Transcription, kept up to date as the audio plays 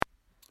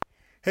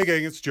Hey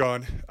gang, it's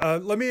John.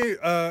 Let me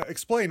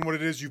explain what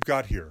it is you've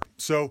got here.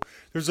 So,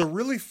 there's a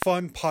really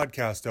fun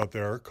podcast out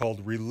there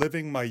called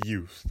Reliving My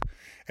Youth.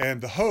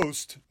 And the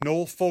host,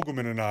 Noel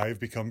Fogelman, and I have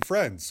become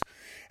friends.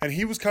 And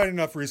he was kind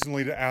enough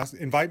recently to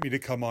invite me to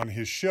come on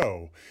his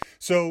show.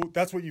 So,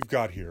 that's what you've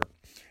got here.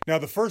 Now,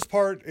 the first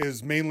part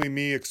is mainly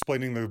me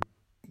explaining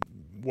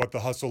what the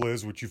hustle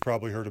is, which you've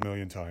probably heard a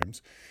million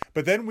times.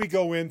 But then we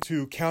go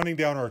into counting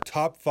down our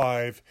top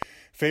 5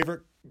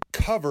 favorite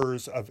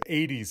covers of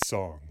 80s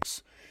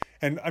songs.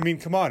 And I mean,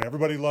 come on,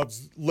 everybody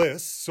loves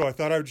lists, so I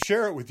thought I would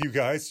share it with you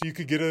guys so you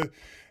could get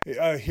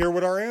hear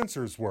what our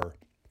answers were.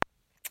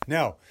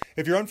 Now,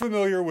 if you're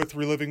unfamiliar with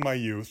Reliving My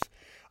Youth,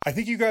 I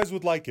think you guys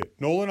would like it.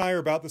 Noel and I are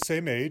about the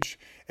same age,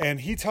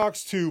 and he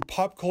talks to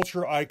pop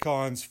culture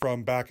icons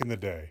from back in the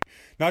day.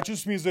 Not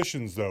just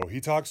musicians, though. He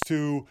talks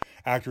to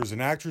actors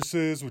and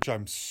actresses, which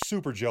I'm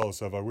super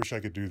jealous of. I wish I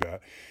could do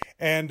that.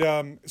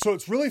 And so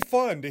it's really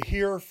fun to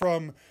hear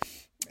from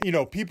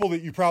people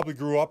that you probably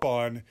grew up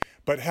on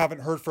but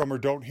haven't heard from or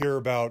don't hear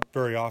about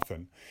very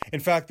often. In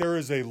fact, there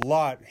is a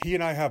lot, he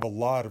and I have a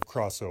lot of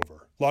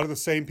crossover. A lot of the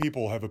same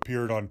people have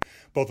appeared on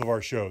both of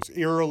our shows,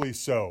 eerily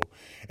so.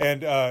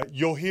 And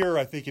you'll hear,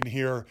 I think in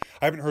here,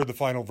 I haven't heard the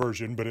final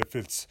version, but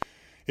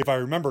if I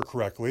remember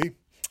correctly,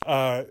 he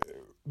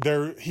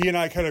and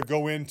I kind of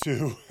go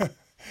into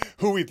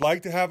who we'd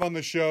like to have on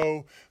the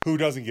show, who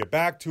doesn't get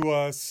back to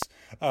us.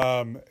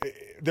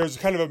 There's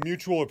kind of a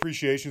mutual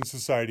appreciation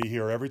society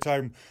here. Every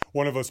time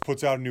one of us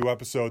puts out a new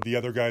episode, the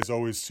other guy's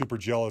always super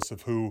jealous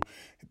of who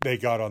they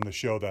got on the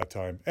show that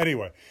time.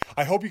 Anyway,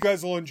 I hope you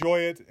guys will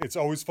enjoy it. It's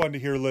always fun to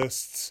hear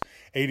lists.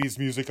 80s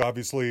music,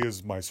 obviously,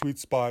 is my sweet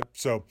spot.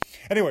 So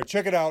anyway,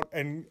 check it out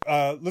and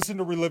listen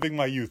to Reliving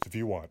My Youth if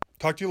you want.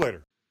 Talk to you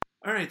later.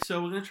 All right,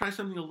 so we're going to try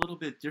something a little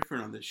bit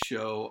different on this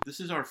show. This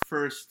is our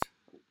first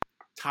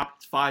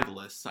top 5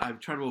 lists. I've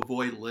tried to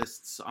avoid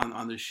lists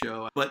on this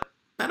show, but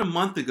about a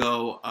month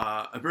ago,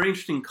 a very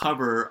interesting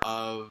cover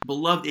of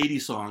beloved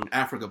 80s song,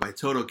 Africa by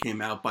Toto,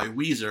 came out by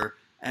Weezer,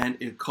 and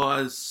it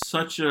caused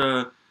such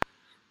a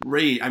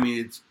rage. I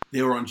mean,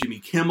 they were on Jimmy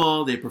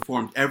Kimmel, they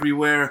performed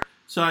everywhere,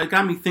 so it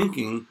got me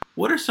thinking,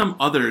 what are some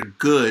other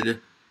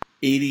good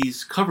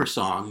 80s cover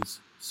songs?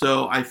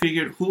 So I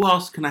figured, who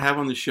else can I have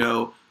on the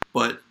show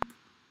but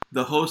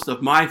the host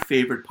of my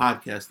favorite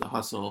podcast, The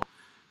Hustle,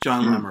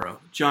 John Lamoureux.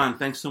 John,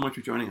 thanks so much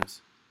for joining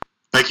us.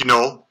 Thank you,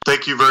 Noel.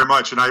 Thank you very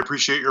much. And I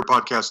appreciate your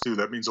podcast, too.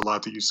 That means a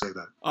lot that you say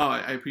that. Oh,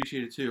 I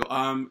appreciate it, too.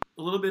 A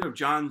little bit of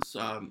John's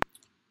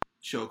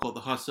show called The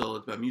Hustle.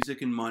 It's about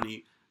music and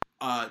money.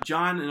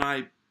 John and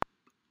I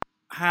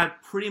had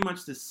pretty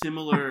much the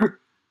similar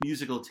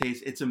musical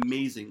taste. It's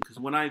amazing because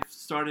when I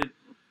started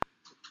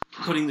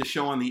putting the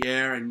show on the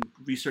air and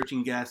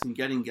researching guests and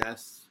getting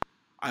guests,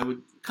 I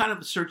would kind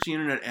of search the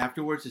internet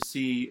afterwards to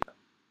see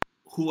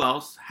who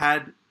else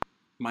had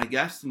my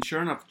guest, and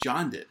sure enough,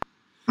 John did.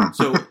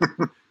 So,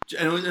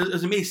 and it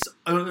was amazing.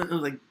 It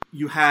was like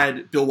you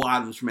had Bill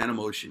Wadhams from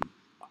Animotion.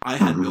 I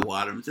had Bill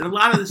Wadhams, and a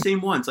lot of the same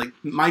ones, like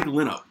Mike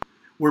Linnop.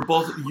 We're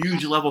both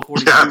huge Level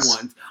 42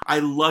 ones. I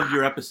love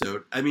your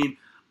episode. I mean,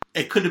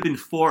 it could have been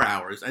 4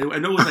 hours. I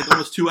know it was like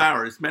almost 2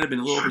 hours. It might have been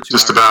a little over 2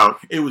 hours. Just about.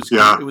 It was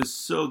great. It was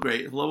so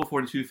great. Level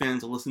 42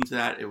 fans will listen to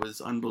that. It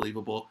was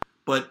unbelievable.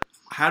 But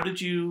how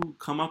did you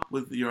come up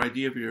with your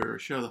idea of your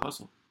show, The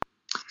Hustle?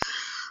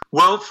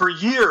 Well, for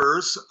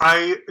years,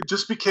 I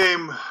just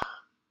became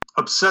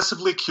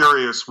obsessively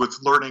curious with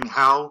learning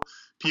how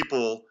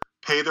people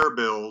pay their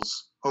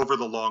bills over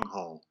the long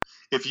haul.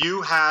 If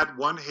you had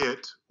one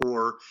hit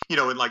or, in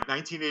like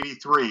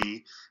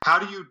 1983, how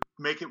do you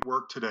make it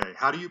work today?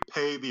 How do you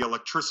pay the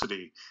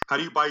electricity? How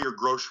do you buy your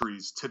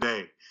groceries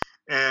today?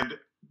 And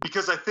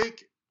because I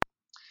think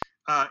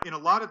in a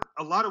lot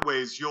of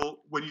ways,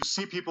 when you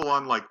see people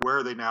on like Where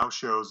Are They Now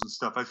shows and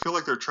stuff, I feel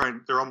like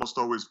they're almost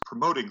always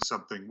promoting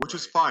something, which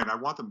is fine. I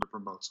want them to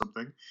promote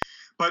something.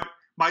 But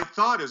my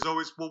thought is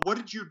always, well, what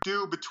did you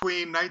do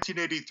between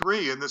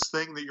 1983 and this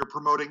thing that you're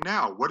promoting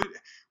now? What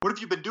have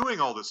you been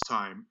doing all this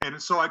time? And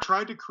so I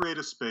tried to create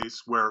a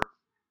space where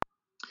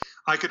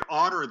I could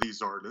honor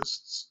these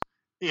artists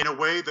in a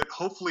way that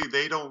hopefully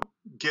they don't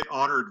get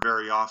honored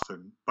very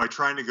often, by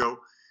trying to go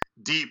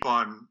deep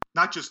on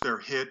not just their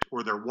hit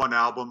or their one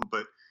album,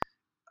 but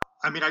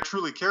I mean, I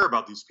truly care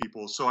about these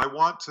people. So I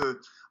want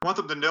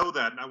them to know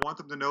that, and I want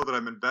them to know that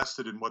I'm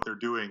invested in what they're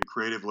doing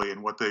creatively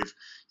and what they've,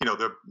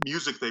 the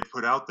music they've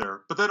put out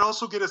there. But then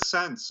also get a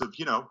sense of,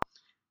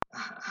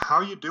 how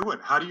are you doing?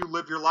 How do you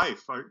live your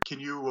life? Can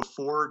you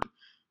afford,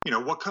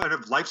 what kind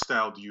of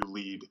lifestyle do you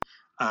lead?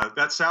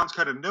 That sounds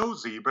kind of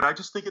nosy, but I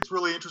just think it's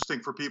really interesting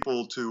for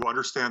people to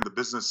understand the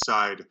business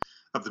side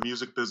of the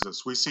music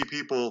business. We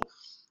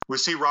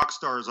see rock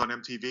stars on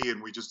MTV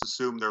and we just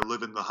assume they're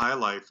living the high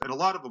life. And a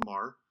lot of them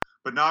are,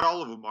 but not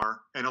all of them are.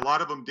 And a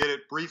lot of them did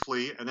it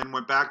briefly and then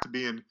went back to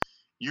being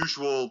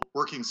usual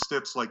working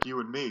stiffs like you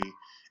and me.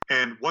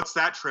 And what's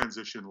that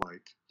transition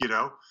like,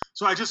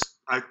 So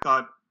I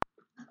thought,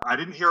 I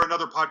didn't hear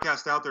another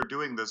podcast out there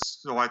doing this.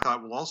 So I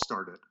thought, well, I'll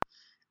start it.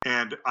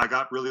 And I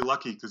got really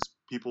lucky because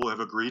people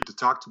have agreed to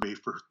talk to me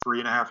for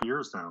 3.5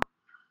 years now.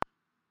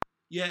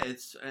 Yeah,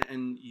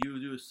 and you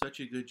do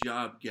such a good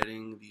job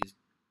getting these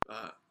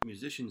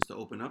musicians to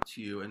open up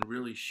to you and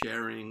really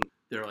sharing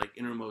their like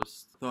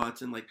innermost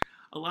thoughts, and like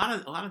a lot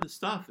of the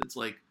stuff, it's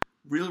like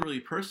really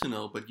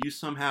personal, but you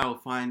somehow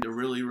find a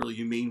really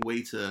humane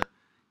way to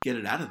get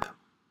it out of them.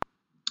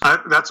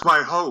 That's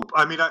my hope.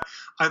 I mean,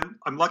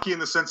 I'm lucky in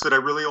the sense that I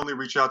really only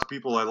reach out to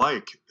people I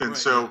like, and Right,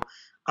 so,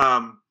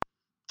 yeah.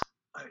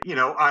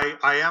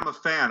 I am a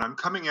fan. I'm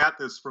coming at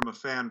this from a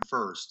fan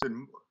first,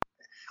 and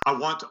I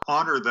want to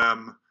honor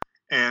them.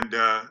 And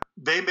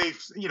they may,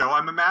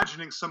 I'm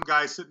imagining some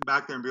guy sitting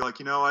back there and be like,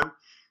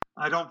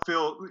 I don't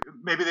feel,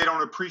 maybe they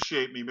don't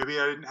appreciate me. Maybe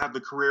I didn't have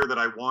the career that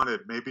I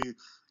wanted. Maybe,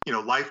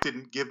 life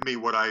didn't give me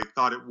what I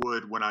thought it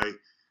would when I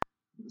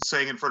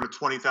sang in front of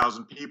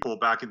 20,000 people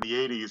back in the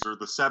 80s or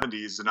the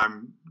 70s. And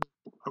I'm,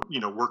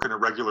 working a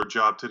regular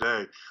job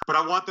today. But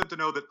I want them to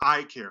know that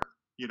I care.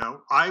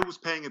 I was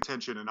paying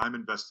attention and I'm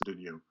invested in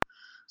you.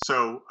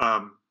 So,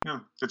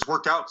 it's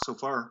worked out so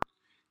far.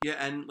 Yeah,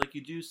 and like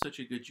you do such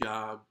a good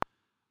job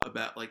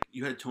about, like,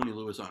 you had Tony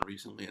Lewis on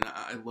recently, and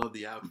I love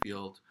the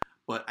Outfield,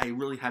 but I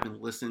really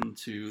haven't listened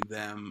to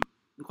them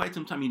in quite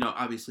some time.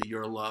 Obviously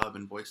Your Love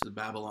and Voices of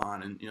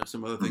Babylon and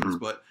some other things,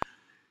 but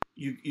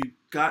you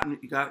got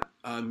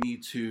me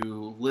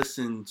to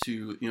listen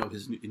to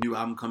his new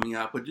album coming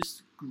out, but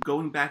just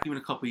going back even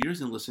a couple of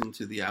years and listening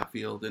to the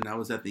Outfield. And I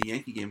was at the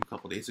Yankee game a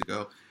couple of days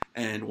ago,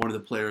 and one of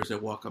the players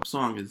that walk up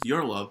song is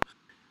Your Love,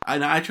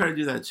 and I try to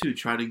do that too.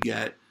 Try to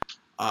get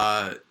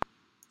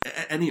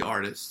any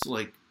artists.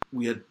 Like,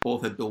 we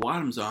both had Bill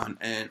Wadhams on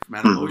and from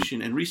Out of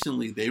Motion, and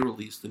recently they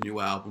released a new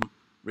album,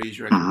 Raise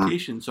Your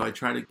Expectations. So I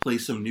try to play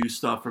some new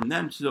stuff from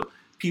them, so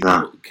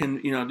people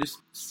can just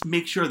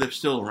make sure they're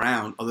still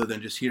around, other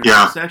than just hearing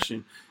the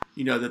session.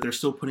 That they're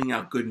still putting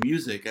out good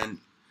music, and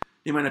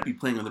they might not be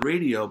playing on the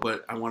radio,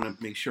 but I want to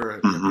make sure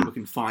that people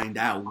can find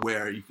out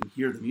where you can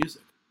hear the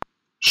music.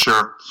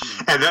 Sure.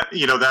 And that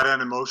That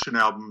Emotion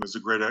album is a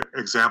great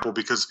example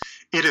because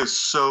it is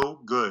so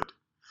good.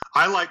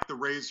 I like the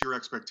Raise Your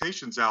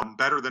Expectations album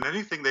better than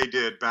anything they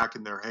did back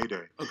in their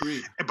heyday.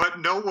 Agreed.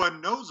 But no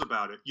one knows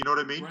about it. You know what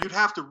I mean? Right. You'd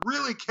have to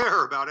really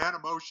care about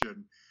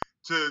Emotion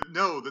to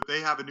know that they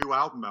have a new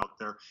album out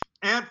there.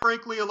 And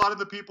frankly, a lot of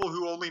the people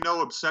who only know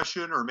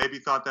Obsession or maybe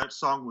thought that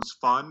song was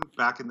fun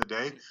back in the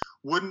day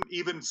wouldn't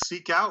even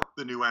seek out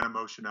the new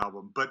Emotion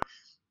album. But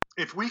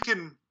if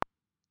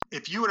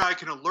you and I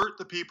can alert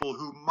the people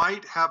who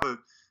might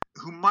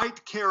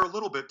care a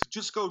little bit to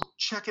just go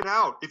check it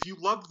out. If you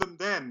loved them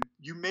then,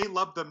 you may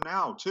love them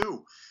now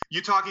too.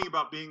 You talking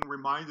about being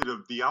reminded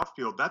of the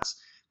Outfield. That's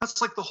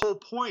like the whole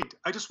point.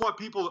 I just want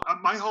people,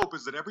 my hope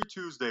is that every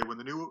Tuesday when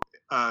the new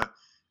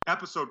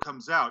episode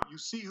comes out, you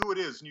see who it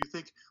is and you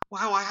think,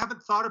 wow, I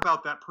haven't thought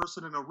about that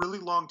person in a really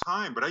long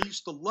time, but I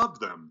used to love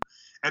them.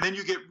 And then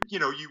you get,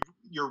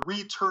 you're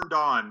re-turned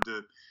on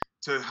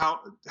to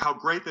how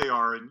great they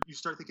are, and you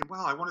start thinking,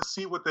 wow, I want to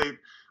see what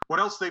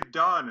else they've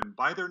done and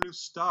buy their new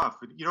stuff.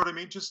 And you know what I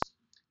mean? Just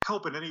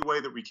help in any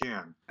way that we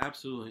can.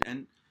 Absolutely.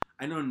 And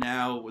I know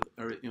now with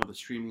the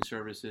streaming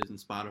services and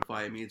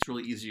Spotify, I mean, it's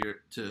really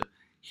easier to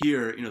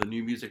hear the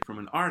new music from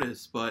an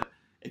artist, but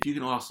if you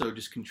can also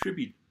just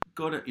contribute,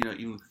 go to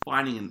even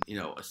finding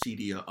a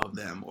CD of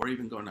them, or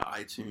even going to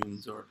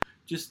iTunes, or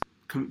just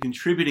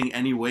contributing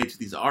any way to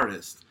these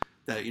artists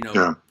that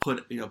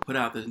put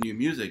out the new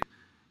music.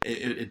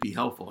 It'd be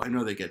helpful. I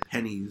know they get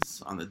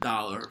pennies on the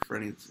dollar for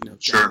any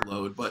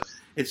download, but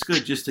it's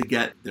good just to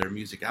get their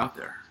music out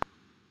there.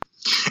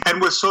 And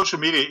with social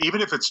media,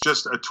 even if it's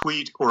just a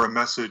tweet or a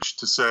message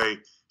to say,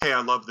 hey,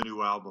 I love the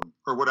new album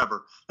or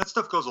whatever, that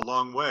stuff goes a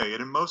long way.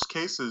 And in most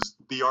cases,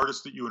 the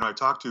artists that you and I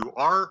talk to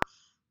are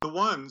the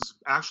ones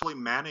actually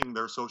manning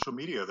their social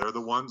media. They're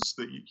the ones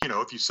that,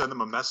 if you send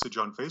them a message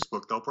on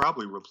Facebook, they'll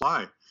probably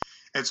reply.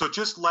 And so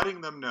just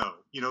letting them know,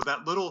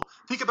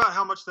 think about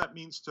how much that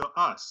means to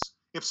us.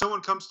 If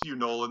someone comes to you,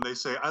 Noel, and they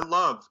say, I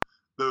love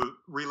the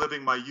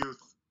Reliving My Youth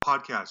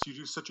podcast. You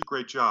do such a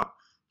great job.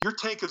 Your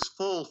tank is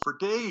full for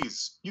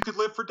days. You could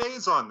live for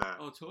days on that.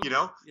 Oh, totally.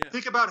 Yeah.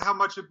 Think about how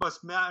much it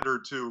must matter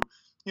to,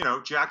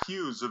 Jack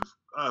Hughes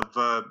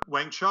of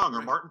Wang Chung,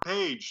 or Martin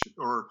Page,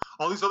 or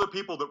all these other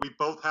people that we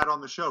both had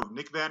on the show,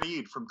 Nick Van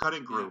Eed from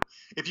Cutting Crew.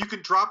 Yeah. If you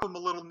could drop them a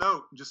little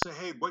note and just say,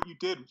 hey, what you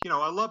did,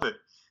 I love it.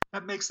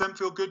 That makes them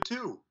feel good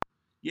too.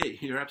 Yeah,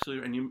 you're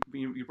absolutely right. And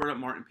you brought up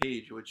Martin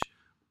Page, which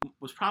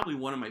was probably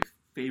one of my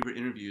favorite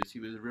interviews. He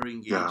was a very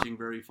engaging,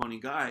 very funny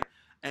guy.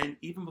 And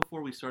even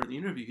before we started the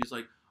interview, he's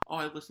like, oh,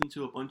 I listened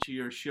to a bunch of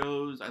your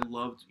shows. I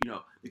loved,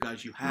 the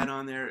guys you had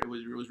on there. It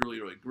was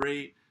really, really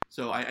great.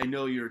 So I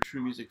know you're a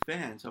true music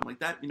fan. So I'm like,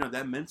 that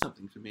meant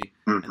something to me.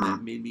 And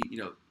that made me,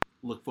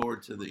 look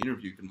forward to the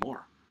interview even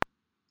more.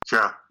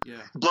 Yeah.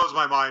 Yeah. It blows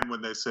my mind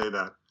when they say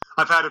that.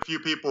 I've had a few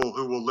people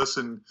who will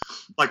listen,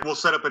 like we'll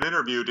set up an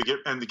interview to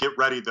get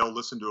ready. They'll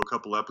listen to a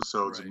couple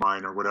episodes of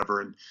mine or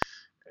whatever. And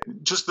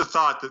just the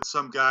thought that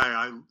some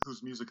guy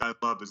whose music I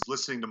love is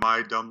listening to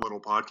my dumb little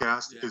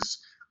podcast is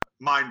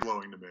mind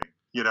blowing to me.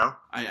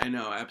 I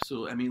know,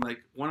 absolutely. I mean, like,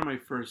 one of my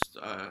first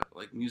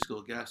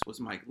musical guests was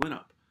Mike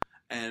Linnup,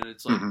 And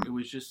it's like, Mhm. it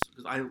was just,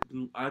 because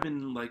I've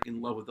been like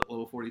in love with the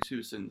Level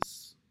 42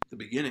 since the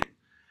beginning.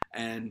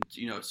 And,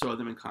 saw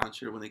them in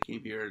concert when they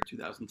came here in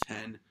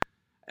 2010.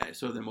 I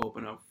saw them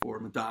open up for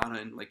Madonna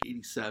in like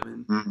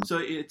 87. Mhm.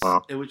 So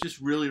Wow. it was just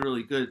really,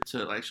 really good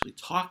to actually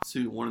talk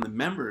to one of the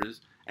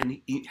members,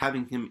 and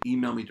having him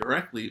email me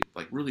directly,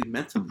 like, really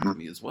meant something to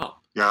me as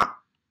well. Yeah.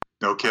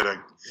 No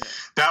kidding. Yeah.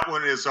 That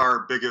one is our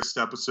biggest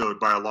episode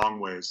by a long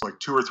ways, like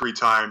 2 or 3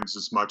 times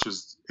as much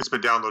as it's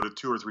been downloaded,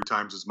 2 or 3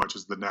 times as much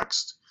as the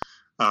next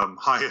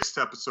highest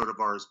episode of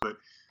ours. But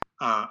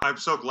I'm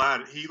so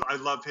glad I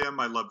love him.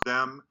 I love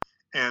them.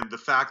 And the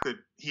fact that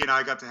he and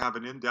I got to have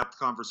an in-depth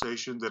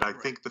conversation that I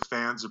think the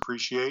fans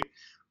appreciate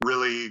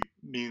really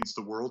means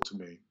the world to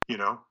me,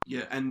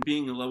 Yeah, and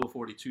being a Level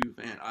 42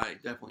 fan, I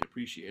definitely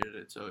appreciated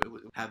it. So it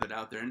would have it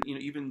out there. And,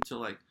 even to,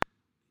 like,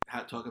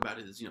 talk about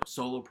his,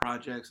 solo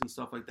projects and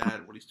stuff like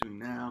that, what he's doing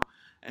now.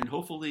 And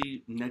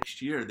hopefully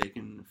next year they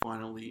can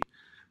finally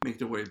make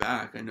their way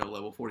back. I know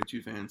Level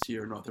 42 fans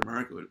here in North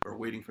America are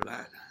waiting for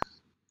that.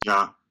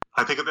 Yeah,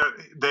 I think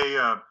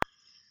that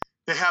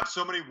they have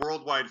so many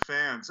worldwide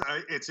fans.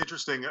 It's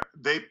interesting.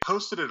 They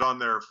posted it on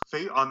their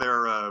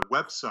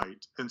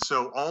website, and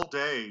so all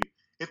day,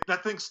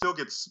 that thing still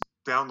gets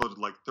downloaded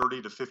like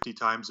 30 to 50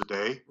 times a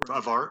day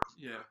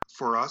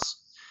for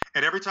us.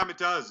 And every time it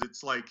does,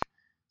 it's like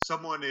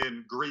someone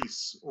in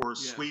Greece or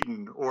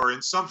Sweden or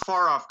in some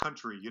far off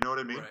country. You know what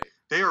I mean? Right.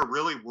 They are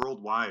really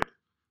worldwide.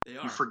 They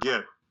are. You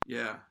forget.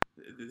 Yeah,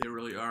 they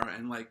really are.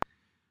 And, like,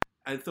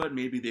 I thought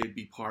maybe they'd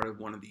be part of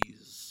one of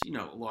these,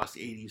 Lost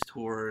 80s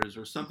tours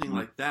or something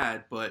like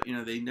that, but,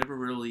 they never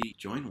really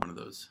joined one of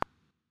those.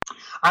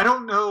 I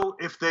don't know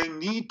if they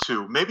need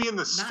to. Maybe in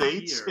the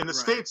States. Here, in the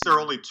States, they're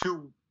only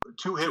two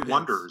hit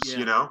wonders,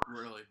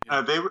 Really.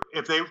 Yeah.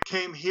 If they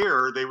came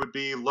here, they would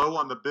be low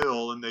on the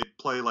bill and they'd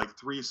play like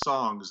 3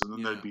 songs and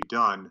then they'd be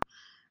done.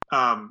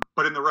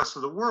 But in the rest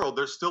of the world,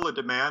 there's still a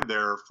demand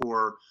there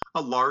for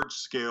a large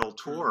scale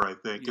tour, I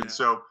think. Yeah. And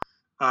so,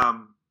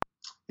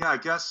 I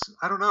guess,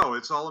 I don't know.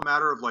 It's all a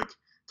matter of like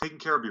taking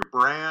care of your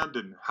brand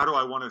and how do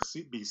I want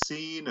to be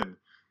seen, and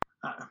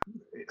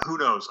who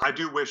knows? I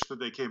do wish that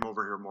they came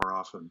over here more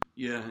often.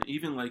 Yeah,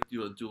 even like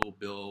do a dual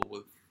bill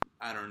with,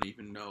 I don't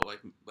even know,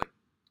 like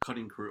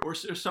Cutting Crew or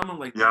someone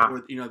like that,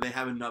 where they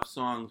have enough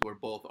songs where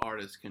both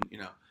artists can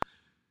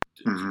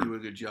do a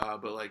good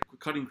job. But like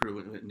Cutting Crew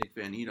with Nick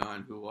Van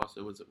Edon, who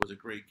also was a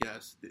great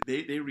guest,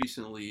 they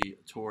recently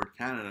toured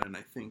Canada, and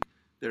I think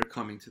they're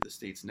coming to the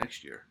States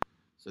next year.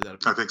 So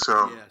I think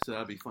so. Yeah, so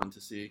that'll be fun to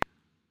see.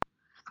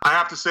 I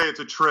have to say it's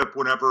a trip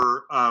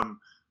whenever I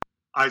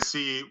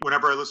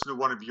listen to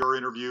one of your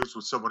interviews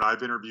with someone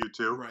I've interviewed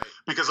too, right?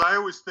 Because I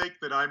always think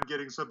that I'm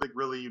getting something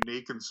really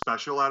unique and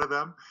special out of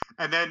them,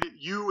 and then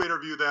you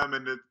interview them,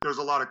 and there's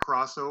a lot of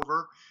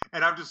crossover,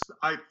 and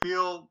I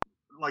feel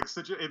like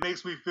it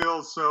makes me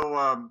feel so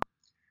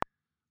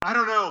I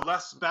don't know,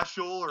 less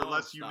special or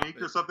less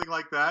unique or something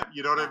like that.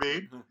 You know what I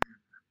mean?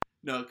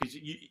 No, because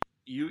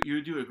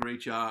you do a great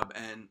job,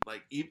 and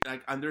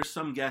and there's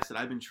some guests that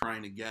I've been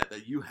trying to get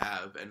that you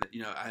have, and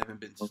I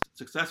haven't been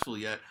successful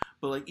yet.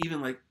 But like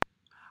even like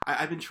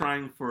I've been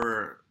trying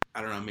for,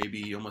 I don't know,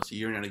 maybe almost a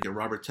year now to get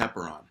Robert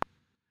Tepper on.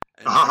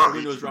 And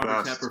everyone knows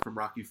Robert Tepper from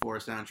Rocky IV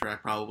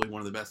soundtrack, probably one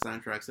of the best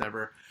soundtracks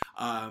ever.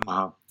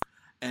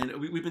 And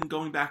we've been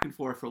going back and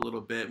forth for a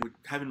little bit. We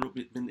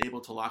haven't been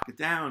able to lock it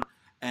down.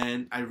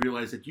 And I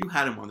realized that you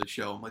had him on the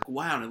show. I'm like,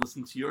 wow. And I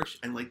listened to yours,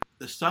 and like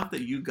the stuff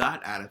that you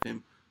got out of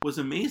him was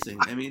amazing.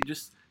 I mean,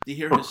 just to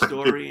hear his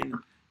story and,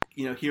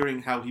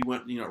 hearing how he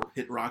went,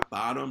 hit rock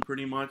bottom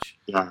pretty much.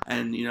 Yeah.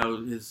 And,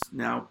 his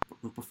now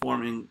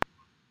performing,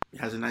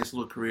 has a nice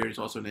little career. He's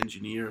also an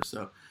engineer.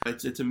 So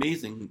it's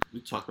amazing.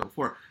 We talked about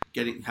before,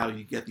 getting how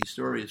you get these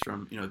stories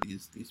from,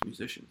 these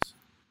musicians.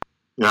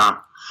 Yeah.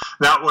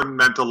 That one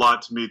meant a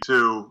lot to me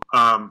too.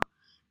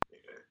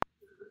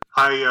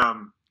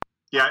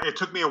 It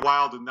took me a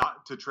while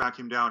to track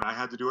him down. I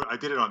had to do it. I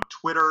did it on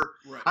Twitter.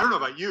 Right. I don't know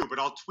about you, but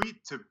I'll tweet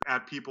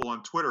at people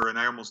on Twitter, and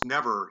I almost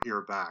never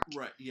hear back.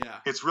 Right. Yeah.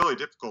 It's really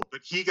difficult.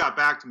 But he got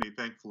back to me,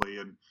 thankfully,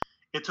 and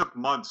it took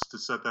months to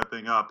set that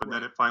thing up, and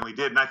then it finally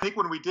did. And I think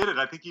when we did it,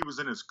 I think he was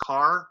in his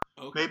car,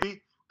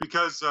 maybe,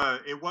 because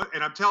it was.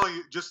 And I'm telling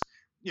you, just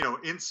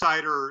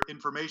insider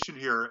information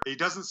here. He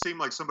doesn't seem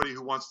like somebody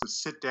who wants to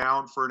sit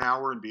down for an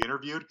hour and be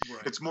interviewed.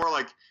 Right. It's more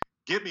like,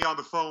 get me on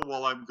the phone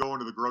while I'm going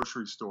to the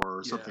grocery store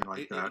or something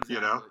like that, exactly.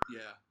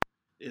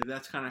 Yeah,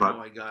 that's kind of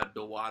how I got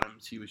Bill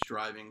Wadhams. He was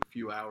driving a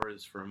few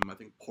hours from, I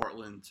think,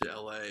 Portland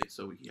to LA,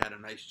 so he had a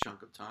nice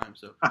chunk of time.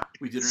 So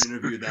we did an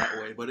interview that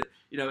way. But,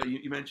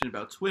 you mentioned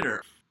about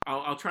Twitter.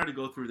 I'll try to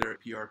go through their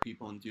PR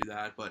people and do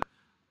that, but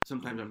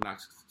sometimes I'm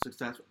not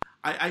successful.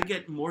 I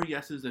get more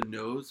yeses than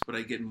nos, but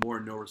I get more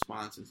no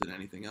responses than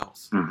anything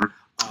else.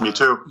 Mm-hmm. Me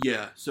too.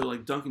 Yeah, so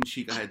like Duncan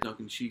Sheik, I had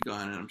Duncan Sheik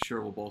on, and I'm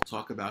sure we'll both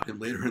talk about him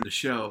later in the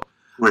show.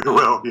 We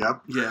will, yeah.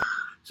 Yeah.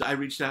 So I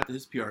reached out to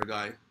his PR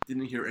guy,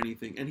 didn't hear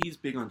anything, and he's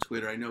big on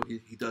Twitter. I know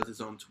he does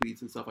his own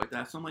tweets and stuff like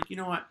that. So I'm like, you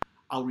know what?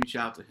 I'll reach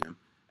out to him.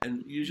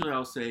 And usually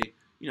I'll say,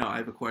 I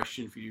have a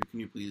question for you. Can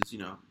you please,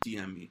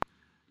 DM me?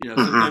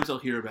 Sometimes I'll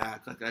hear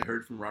back. Like I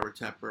heard from Robert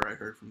Tepper, I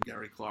heard from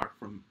Gary Clark,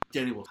 from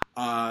Danny Will.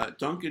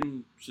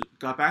 Duncan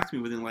got back to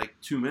me within like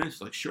 2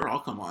 minutes. Like, sure, I'll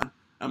come on.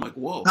 I'm like,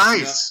 whoa.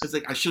 Nice. It's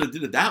like I should have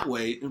did it that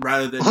way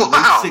rather than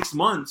Wow. wait 6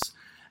 months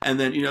and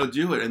then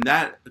do it. And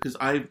that because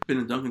I've been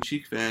a Duncan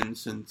Sheik fan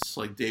since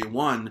like day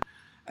one,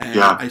 and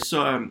I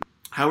saw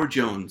Howard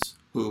Jones,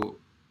 who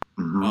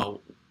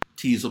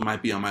Teasel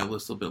might be on my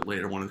list a bit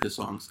later. One of his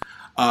songs.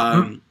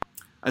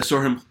 I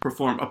saw him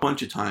perform a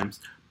bunch of times.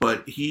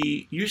 But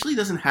he usually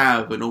doesn't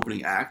have an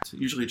opening act.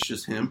 Usually it's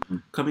just him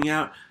coming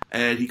out.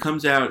 And he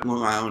comes out in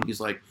Long Island. He's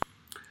like,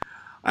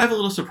 I have a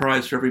little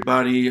surprise for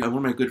everybody. One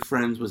of my good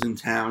friends was in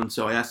town,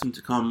 so I asked him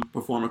to come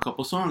perform a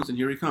couple songs, and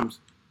here he comes.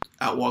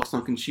 Out walks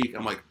Duncan Sheik.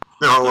 I'm like,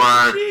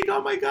 Sheik,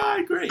 oh my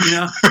God, great.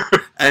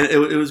 And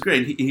it was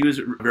great. He was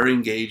very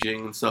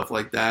engaging and stuff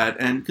like that.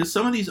 And because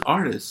some of these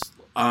artists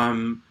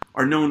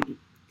are known,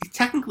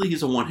 technically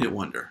he's a one-hit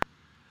wonder.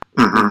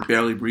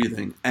 Barely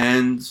Breathing.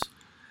 And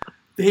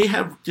they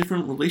have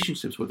different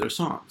relationships with their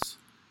songs.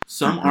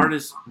 Some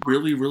artists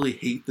really, really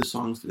hate the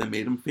songs that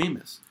made them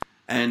famous.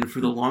 And for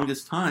the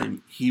longest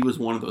time, he was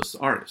one of those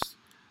artists.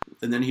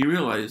 And then he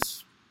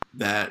realized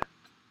that,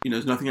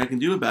 there's nothing I can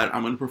do about it.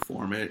 I'm going to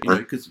perform it.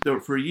 Because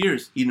for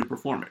years, he didn't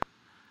perform it.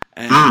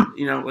 And,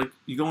 like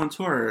you go on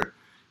tour,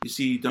 you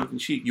see Duncan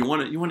Sheik, you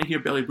want to hear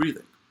Barely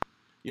Breathing.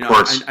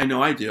 I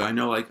know I do. I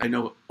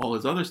know all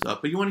his other stuff,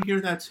 but you want to hear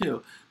that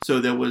too.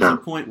 So there was a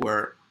point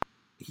where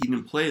he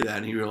didn't play that,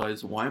 and he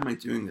realized, why am I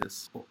doing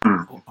this?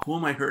 Who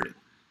am I hurting?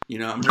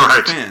 I'm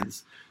hurting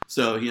fans.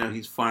 So,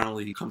 he's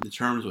finally come to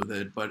terms with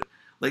it. But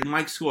like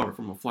Mike Score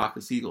from A Flock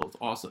of Seagulls,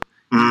 also,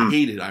 he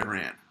hated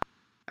Iran.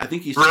 I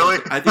think he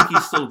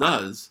still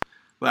does.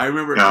 But I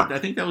remember, I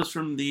think that was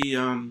from the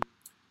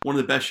one of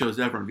the best shows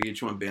ever on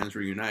VH1, Bands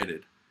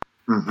Reunited.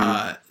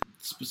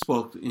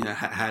 Spoke,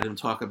 had him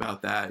talk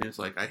about that. And it's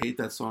like, I hate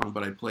that song,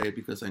 but I play it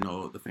because I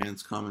know the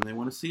fans come and they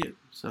want to see it.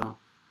 So.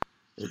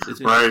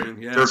 It's right.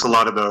 Yeah. There's a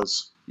lot of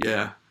those.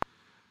 Yeah.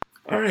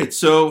 All right.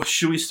 So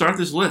should we start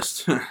this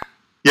list?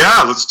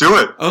 Yeah, let's do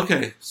it.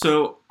 Okay.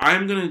 So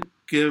I'm going to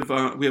give,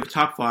 we have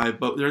top 5,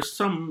 but there's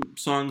some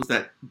songs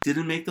that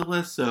didn't make the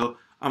list. So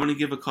I'm going to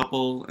give a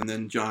couple, and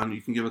then John, you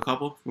can give a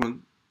couple. You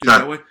want to do it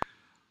that way?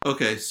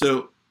 Okay.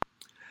 So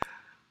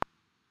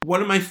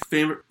one of my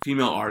favorite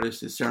female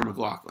artists is Sarah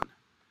McLachlan.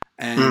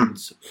 And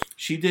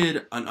she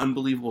did an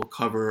unbelievable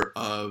cover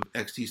of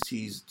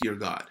XTC's Dear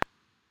God.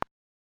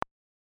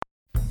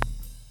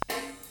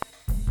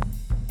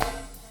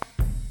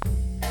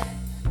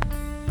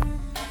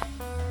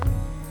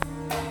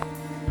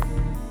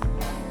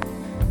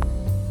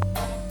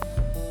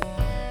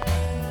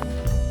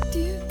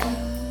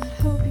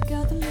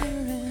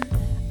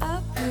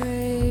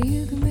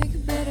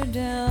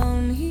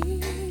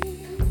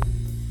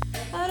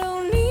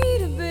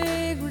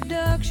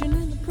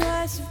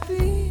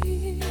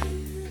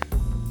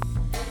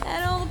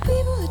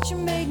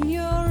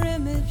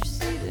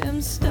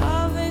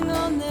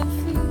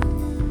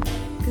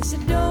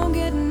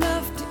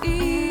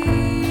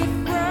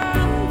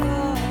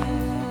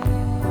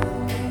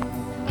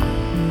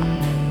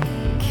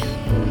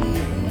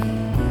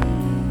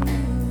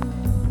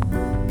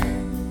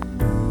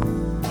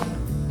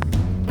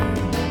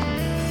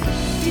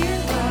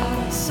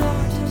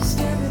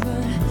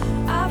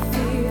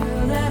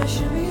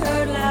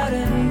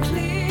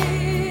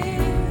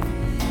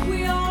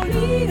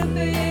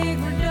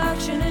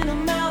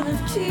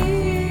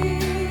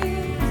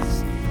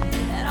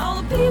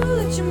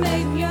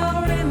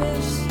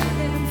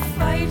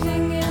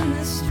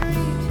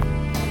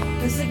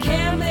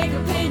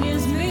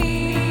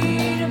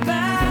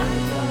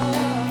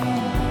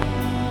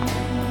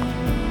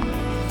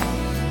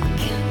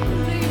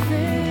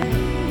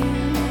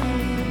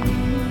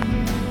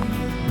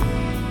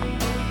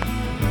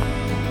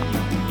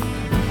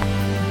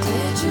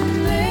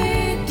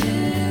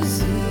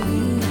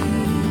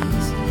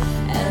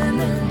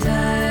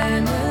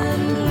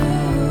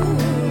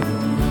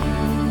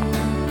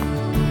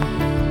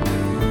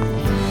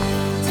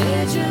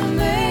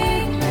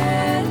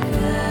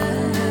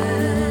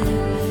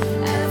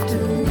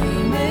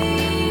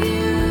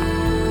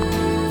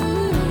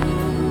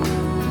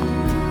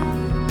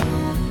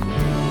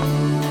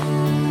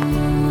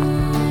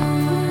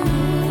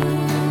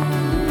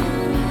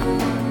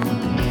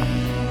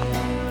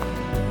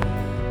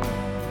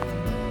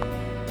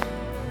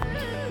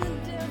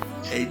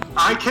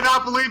 I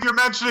cannot believe you're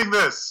mentioning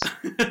this.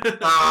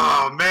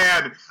 Oh,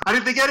 man. I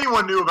didn't think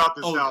anyone knew about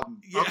this album.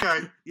 Yeah, okay,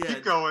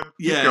 keep going.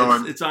 Yeah, keep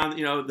going. It's on,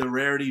 the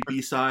Rarity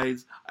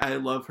B-sides. I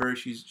love her.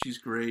 She's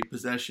great.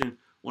 Possession,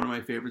 one of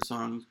my favorite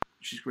songs.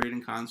 She's great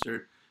in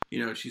concert.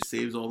 She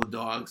saves all the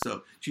dogs.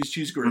 So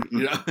she's great.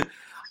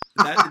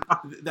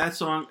 That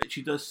song,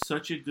 she does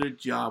such a good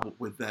job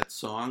with that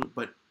song,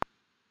 but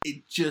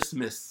it just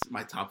missed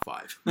my top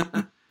 5.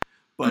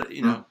 But,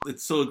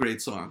 it's still a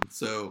great song.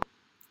 So,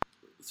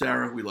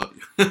 Sarah, we love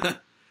you.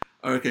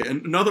 Okay,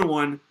 another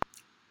one.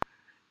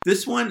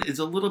 This one is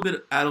a little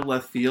bit out of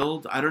left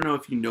field. I don't know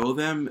if you know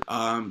them.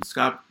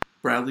 Scott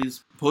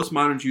Bradley's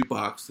Postmodern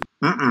Jukebox.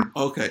 Mm-mm.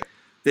 Okay,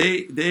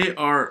 They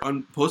are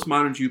on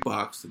Postmodern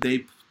Jukebox.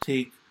 They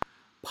take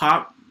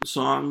pop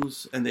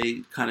songs and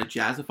they kind of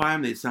jazzify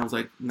them. They sounds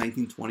like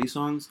 1920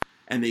 songs,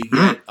 and they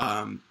get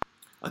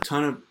a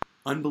ton of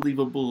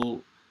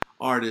unbelievable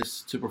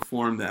artists to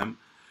perform them.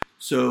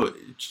 So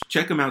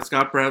check them out.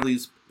 Scott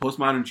Bradley's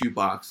Postmodern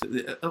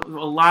Jukebox. A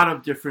lot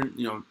of different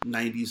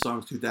 90s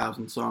songs,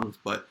 2000 songs,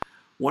 but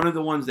one of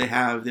the ones they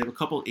have a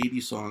couple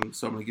 80s songs.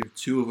 So I'm gonna give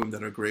two of them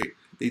that are great.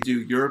 They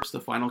do Europe's The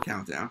Final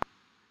Countdown.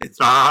 It's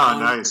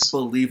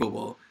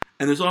unbelievable.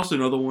 And there's also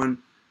another one,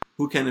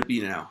 Who Can It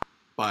Be Now,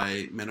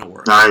 by Men at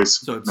Work. Nice.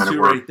 So it's two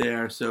right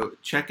there. So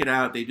check it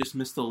out. They just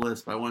missed the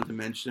list, but I wanted to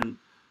mention them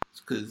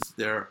because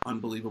they're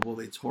unbelievable.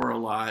 They tour a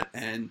lot,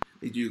 and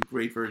they do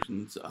great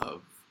versions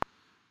of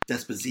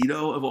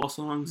Despacito of all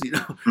songs.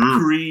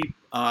 Creep,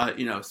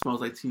 Smells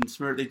Like Teen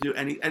Spirit. They do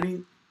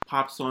any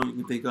pop song you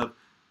can think of.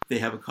 They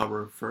have a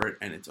cover for it,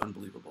 and it's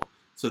unbelievable.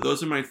 So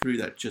those are my three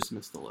that just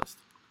missed the list.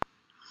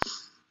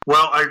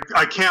 Well,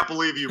 I can't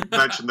believe you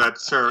mentioned that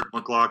Sarah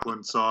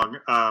McLachlan song.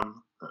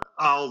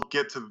 I'll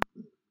get to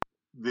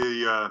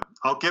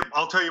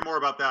I'll tell you more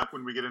about that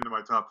when we get into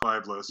my top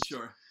 5 list.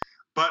 Sure.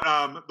 But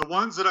the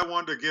ones that I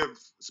wanted to give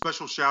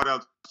special shout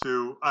out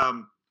to,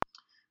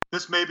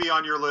 this may be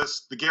on your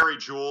list. The Gary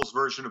Jules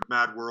version of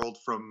Mad World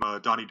from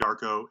Donnie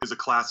Darko is a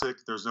classic.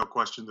 There's no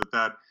question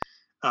that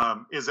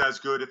is as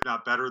good, if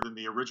not better, than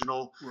the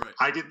original. Right.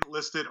 I didn't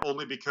list it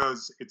only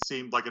because it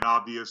seemed like an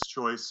obvious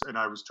choice, and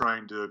I was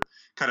trying to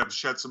kind of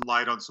shed some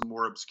light on some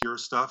more obscure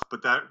stuff.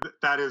 But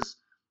that is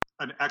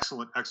an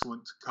excellent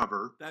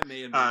cover. That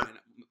may have been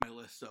my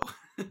list. So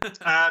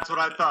that's what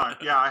I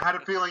thought. Yeah, I had a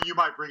feeling you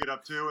might bring it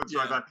up too, and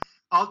so I thought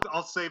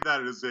I'll save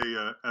that as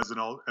a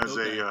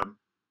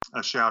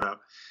shout out.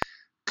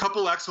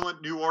 Couple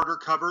excellent New Order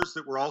covers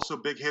that were also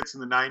big hits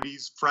in the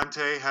 90s.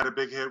 Frente had a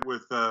big hit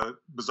with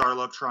Bizarre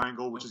Love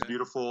Triangle, which is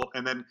beautiful.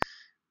 And then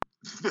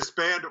this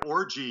band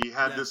Orgy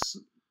had this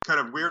kind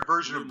of weird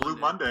version of Blue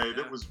Monday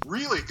that was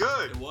really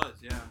good. It was,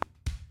 yeah.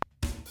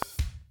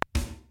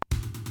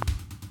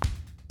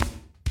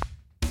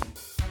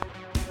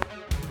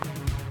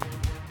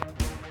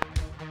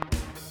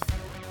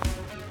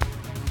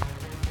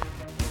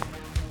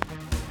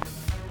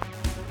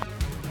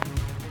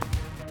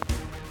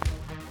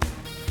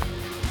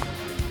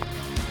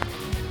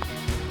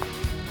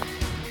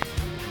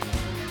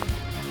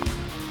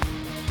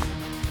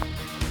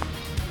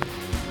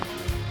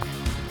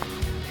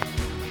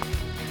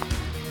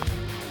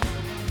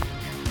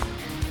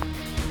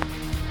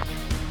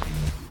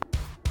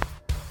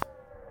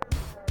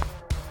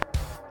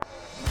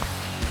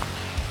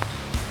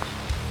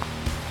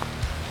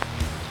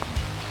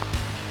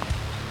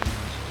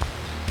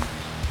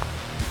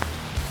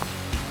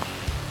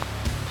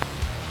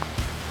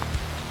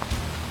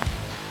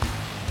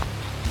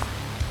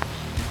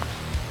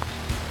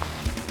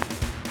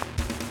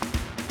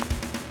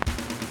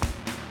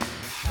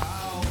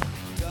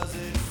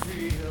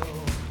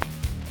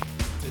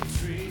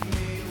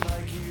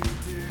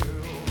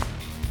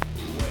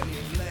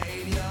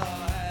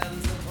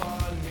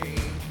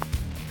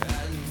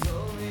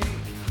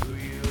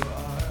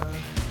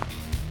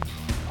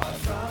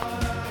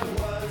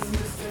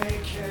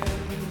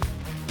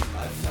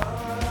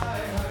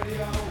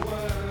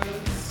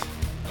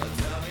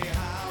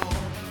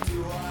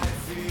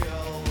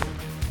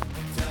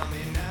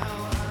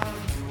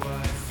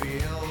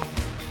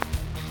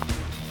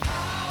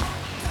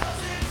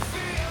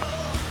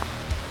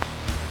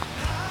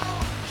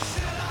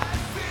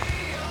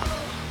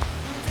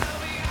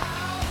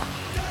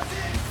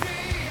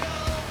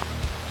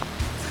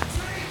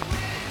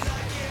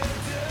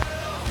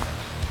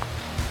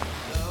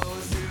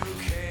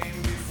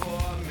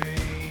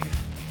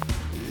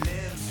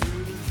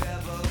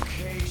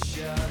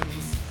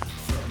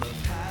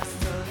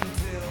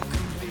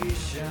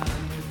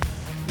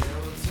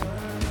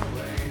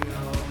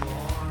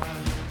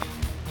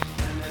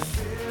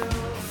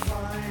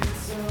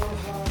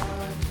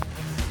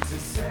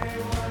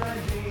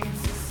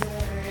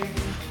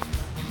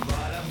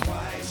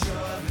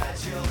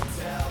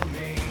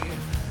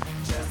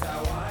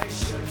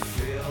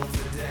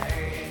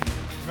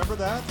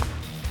 That?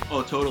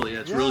 Oh, totally.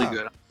 It's really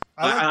good.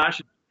 I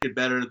actually think it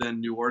better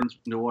than New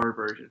Order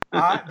version.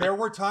 There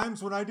were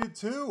times when I did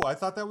too. I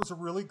thought that was a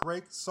really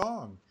great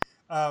song.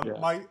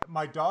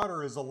 My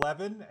daughter is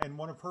 11, and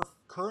one of her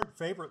current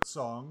favorite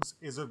songs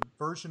is a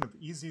version of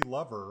Easy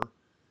Lover,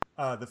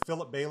 the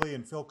Philip Bailey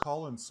and Phil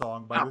Collins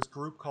song by this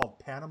group called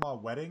Panama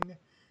Wedding,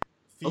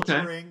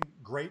 featuring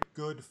Great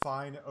Good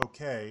Fine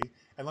Okay.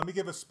 And let me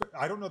give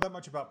I don't know that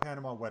much about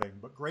Panama Wedding,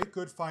 but Great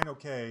Good Fine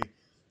Okay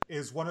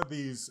is one of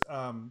these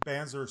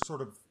bands that are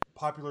sort of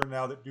popular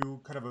now that do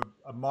kind of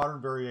a modern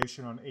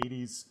variation on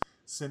 80s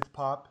synth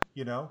pop,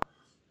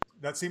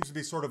 That seems to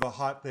be sort of a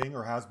hot thing,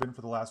 or has been for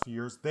the last few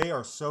years. They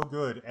are so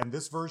good, and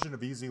this version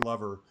of Easy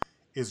Lover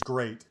is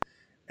great.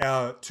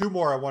 Two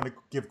more I want to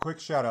give quick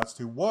shout-outs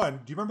to. One,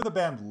 do you remember the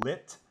band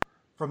Lit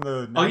from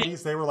the 90s? Yeah.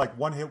 They were like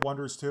one-hit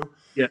wonders too.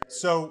 Yeah.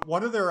 So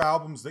one of their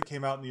albums that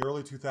came out in the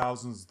early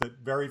 2000s that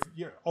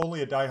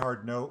only a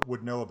diehard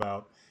would know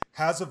about,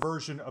 has a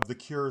version of The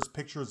Cure's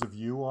Pictures of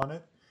You on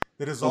it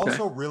that is Okay.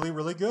 also really,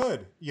 really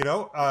good,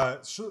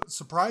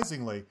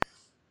 surprisingly.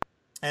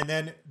 And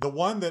then the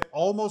one that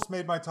almost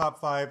made my top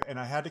 5, and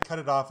I had to cut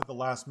it off at the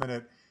last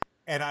minute.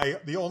 And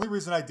the only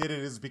reason I did it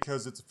is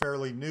because it's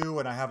fairly new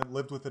and I haven't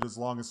lived with it as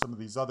long as some of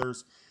these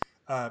others.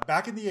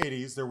 Back in the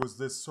 80s, there was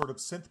this sort of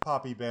synth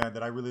poppy band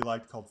that I really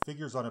liked called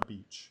Figures on a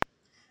Beach.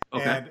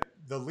 Okay. And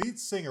the lead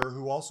singer,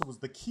 who also was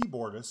the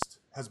keyboardist,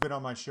 has been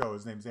on my show.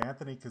 His name's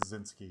Anthony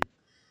Kaczynski.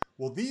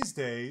 Well, these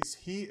days,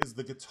 he is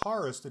the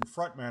guitarist and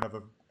frontman of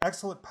an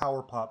excellent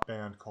power pop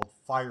band called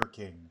Fire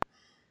King.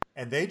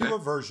 And they do a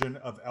version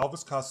of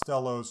Elvis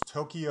Costello's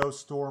Tokyo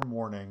Storm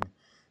Morning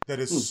that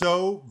is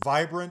so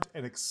vibrant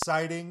and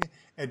exciting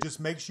and just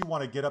makes you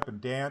want to get up and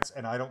dance.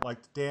 And I don't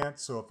like to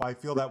dance, so if I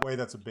feel that way,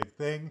 that's a big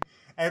thing.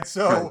 And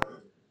so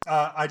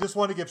I just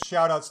want to give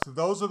shout outs to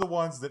those are the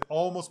ones that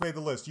almost made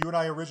the list. You and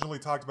I originally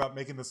talked about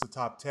making this a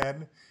top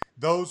 10.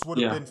 Those would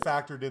have been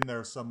factored in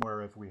there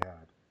somewhere if we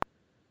had.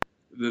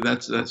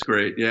 That's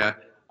great. Yeah.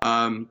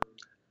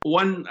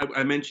 One,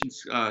 I mentioned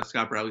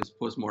Scott Bradley's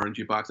Postmodern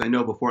Jukebox. I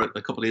know before,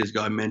 a couple of days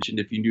ago, I mentioned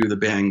if you knew the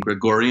band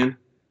Gregorian.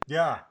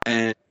 Yeah.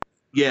 And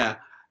yeah,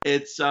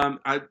 it's kind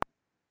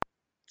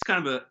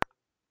of a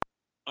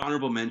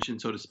honorable mention,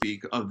 so to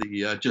speak, of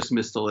the Just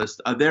Missed the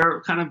List.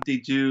 They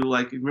do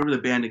like, remember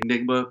the band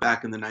Enigma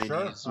back in the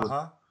 90s?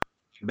 Sure.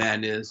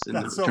 Madness. And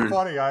that's so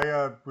funny.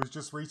 I was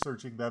just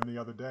researching them the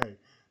other day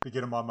to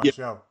get them on my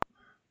show.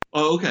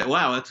 Oh, okay.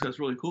 Wow, that's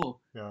really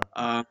cool.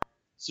 Yeah.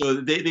 So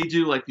they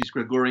do like these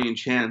Gregorian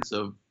chants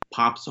of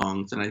pop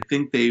songs, and I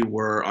think they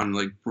were on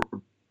like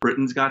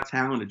Britain's Got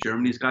Talent or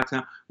Germany's Got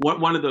Talent,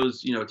 one of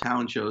those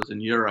talent shows in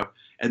Europe,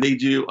 and they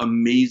do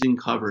amazing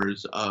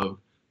covers of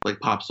like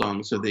pop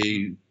songs. So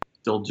they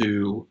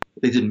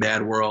did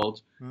Mad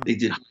World, they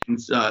did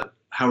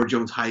Howard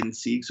Jones Hide and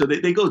Seek. So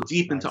they go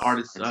deep into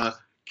artists'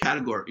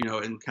 category,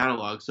 and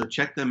catalog. So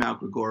check them out,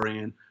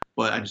 Gregorian.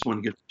 But I just want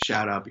to give a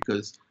shout out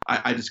because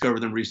I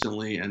discovered them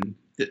recently and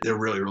they're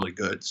really, really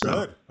good. So.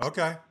 Good.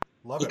 Okay.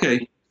 Love it.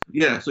 Okay.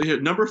 Yeah. So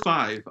here, number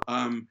 5.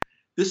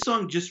 This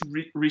song just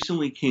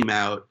recently came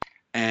out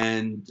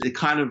and it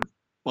kind of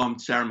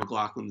bumped Sarah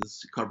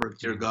McLachlan's cover of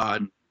Dear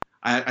God.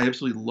 I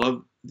absolutely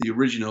love the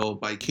original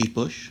by Kate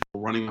Bush,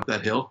 Running Up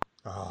That Hill.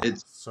 Oh,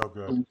 it's so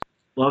good.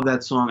 Love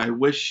that song. I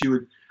wish she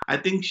would. I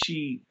think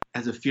she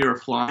has a fear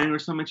of flying or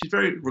something. She's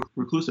very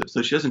reclusive,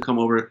 so she doesn't come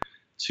over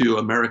to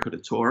America to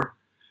tour.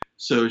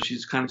 So she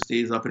just kind of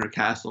stays up in her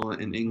castle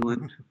in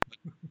England.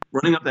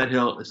 Running Up That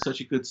Hill is such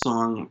a good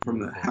song from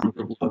the Hound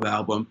of Love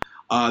album.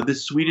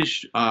 This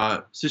Swedish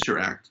sister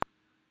act,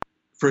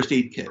 First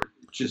Aid Kit.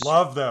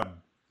 Love them.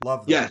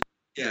 Yeah.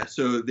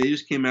 So they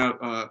just came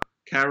out,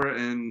 Kara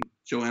and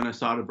Joanna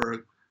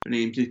Soderberg, her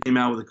name, just came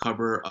out with a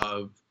cover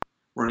of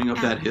Running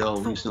Up That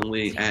Hill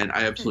recently, and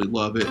I absolutely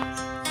love it.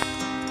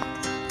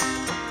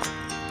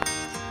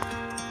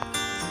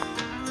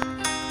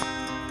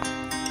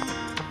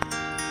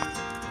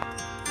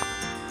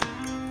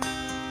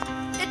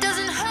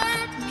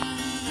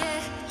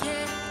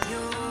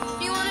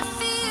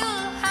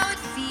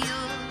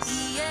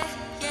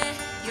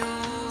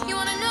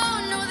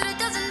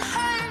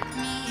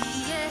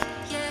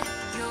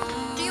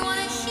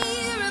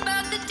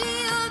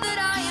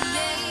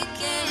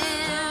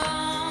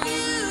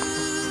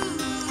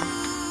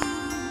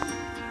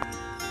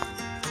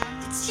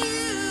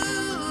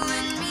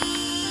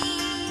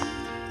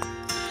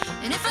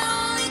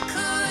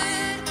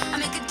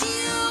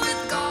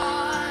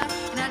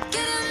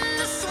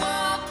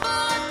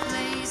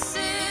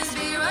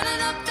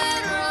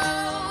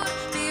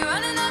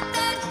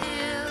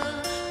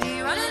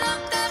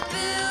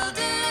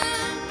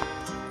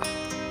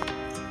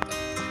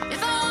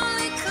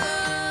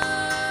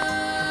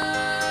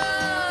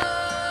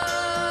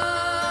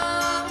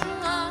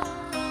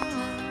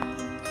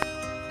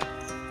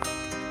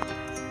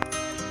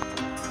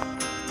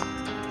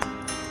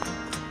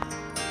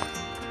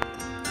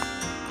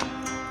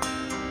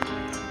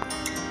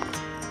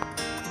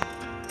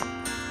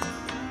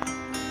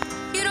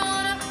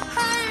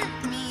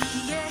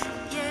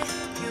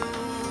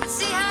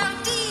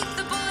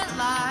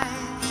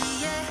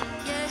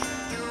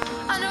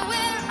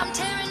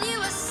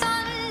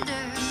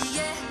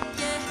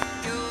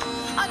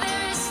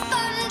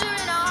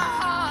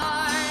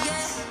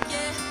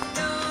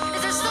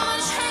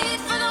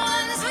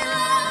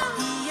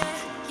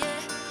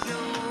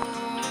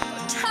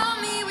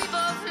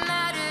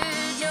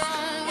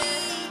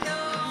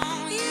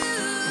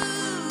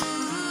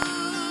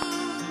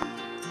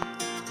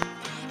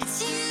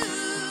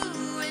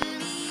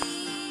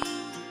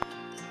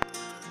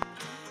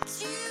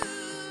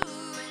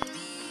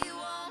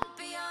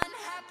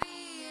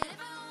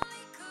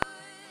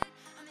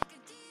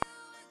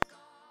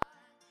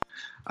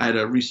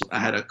 I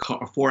had a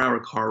 4-hour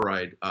car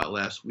ride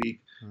last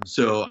week,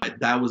 so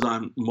that was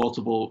on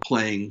multiple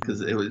playing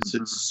because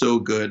it's so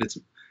good. It's a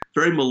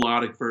very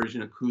melodic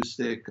version,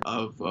 acoustic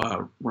of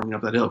Running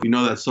Up That Hill. If you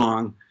know that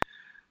song,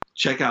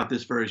 check out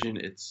this version.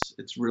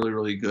 It's really,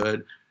 really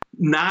good.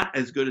 Not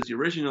as good as the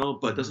original,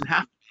 but doesn't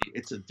have to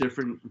it's a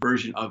different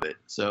version of it.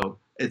 So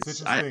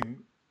It's interesting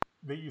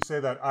that you say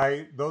that.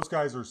 Those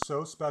guys are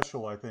so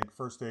special. I think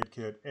First Aid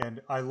Kit,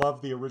 and I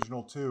love the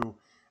original too.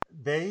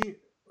 They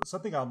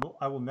something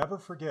I will never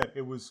forget.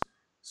 It was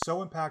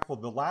so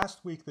impactful. The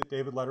last week that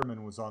David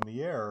Letterman was on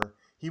the air,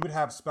 he would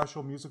have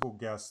special musical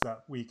guests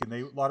that week, and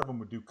a lot of them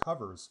would do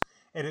covers.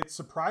 And it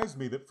surprised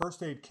me that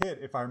First Aid Kit,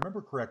 if I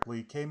remember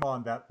correctly, came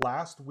on that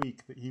last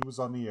week that he was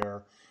on the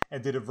air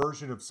and did a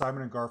version of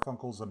Simon and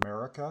Garfunkel's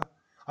America.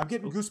 I'm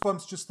getting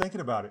goosebumps just thinking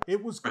about it.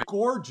 It was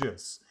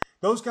gorgeous.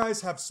 Those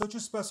guys have such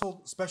a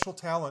special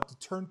talent to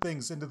turn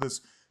things into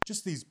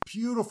these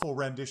beautiful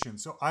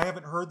renditions. So I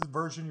haven't heard the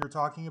version you're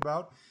talking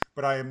about,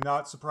 but I am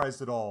not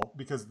surprised at all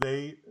because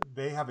they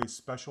have a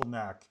special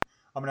knack.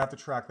 I'm gonna have to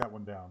track that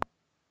one down.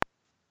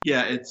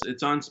 Yeah,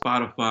 it's on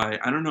Spotify.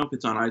 I don't know if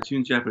it's on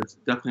iTunes yet, but it's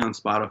definitely on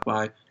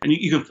Spotify, and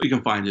you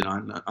can find it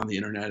on the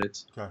internet.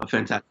 It's a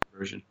fantastic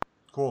version.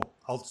 Cool.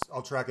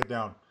 I'll track it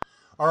down.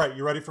 All right,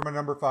 you ready for my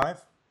number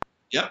 5?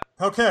 Yep.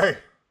 Okay.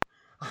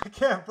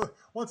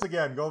 Once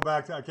again, go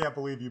back to, I can't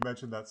believe you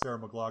mentioned that Sarah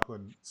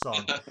McLachlan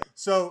song.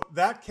 So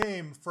that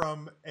came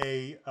from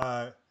an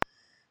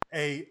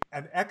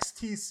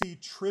XTC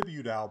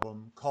tribute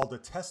album called A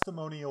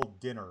Testimonial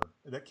Dinner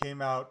that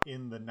came out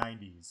in the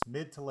 90s,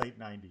 mid to late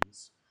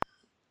 90s.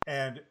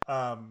 And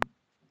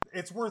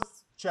it's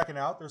worth checking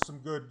out. There's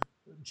some good,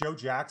 Joe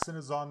Jackson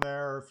is on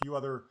there, a few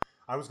other,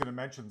 I was going to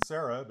mention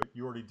Sarah, but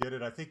you already did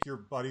it. I think your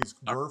buddies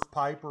Verve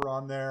Pipe are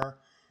on there.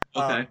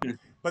 Okay.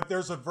 But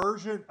there's a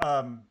version,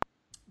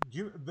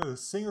 the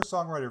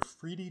singer-songwriter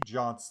Freddie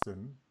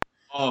Johnston,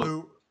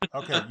 you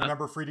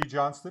remember Freddie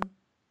Johnston?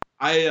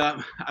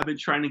 I've been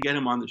trying to get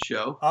him on the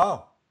show.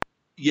 Oh.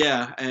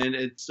 Yeah, and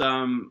it's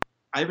I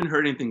haven't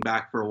heard anything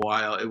back for a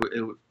while.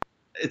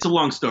 It's a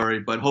long story,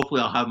 but hopefully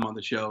I'll have him on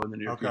the show in the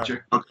near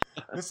future.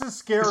 This is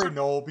scary,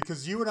 Noel,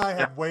 because you and I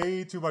have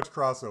way too much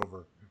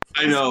crossover.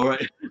 I know,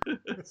 right?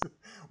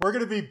 We're going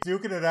to be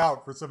duking it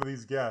out for some of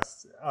these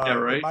guests. Yeah,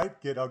 right. It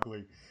might get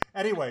ugly.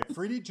 Anyway,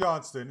 Freddie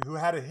Johnston, who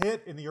had a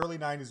hit in the early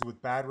 90s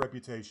with Bad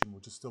Reputation,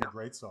 which is still a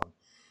great song,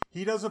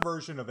 he does a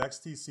version of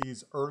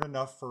XTC's Earn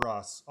Enough for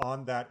Us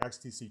on that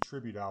XTC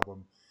tribute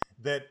album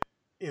that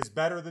is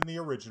better than the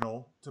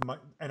original.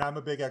 And I'm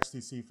a big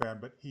XTC fan,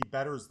 but he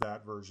betters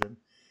that version.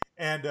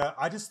 And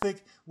I just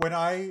think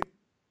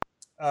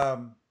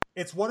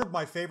it's one of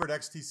my favorite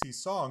XTC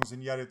songs,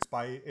 and yet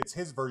it's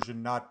his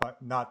version, not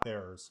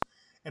theirs.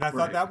 And I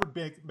thought that would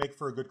make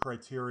for a good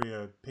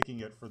criteria picking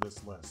it for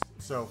this list.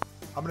 So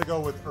I'm going to go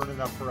with Earn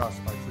Enough for Us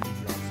by Freddie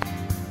Johnston.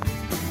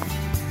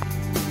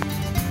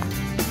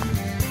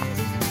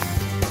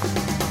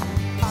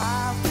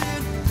 I've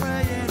been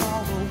praying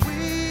all the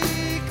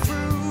week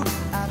through,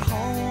 at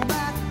home,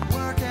 at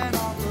work, and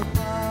on the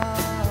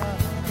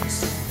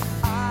bus.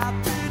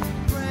 I've been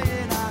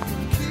praying I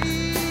can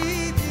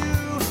keep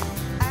you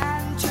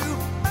and to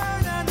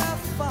earn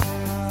enough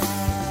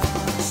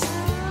funds.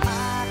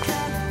 I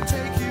can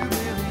take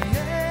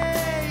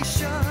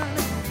humiliation,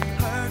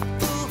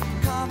 hurtful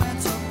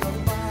comments of the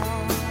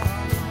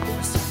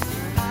boss.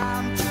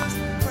 I'm just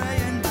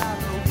praying by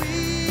the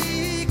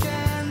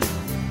weekend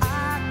I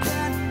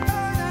can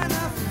earn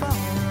enough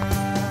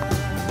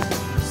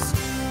funds.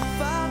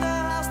 Found a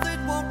house that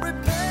won't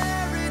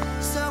repair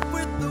itself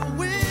with the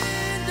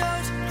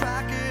windows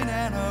cracking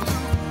and a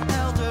roof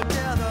held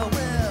together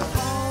with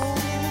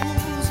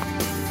holes.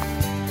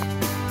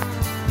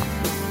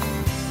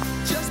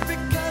 Just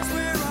because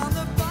we're on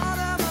the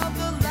bottom of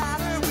the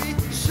ladder, we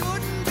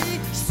shouldn't be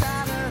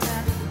sadder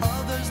than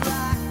others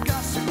like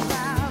us who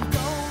have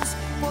goals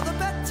for the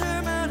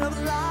betterment of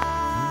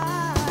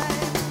life.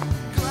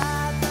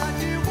 Glad that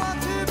you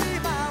want to be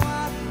my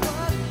wife,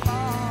 but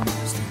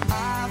honest,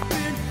 I've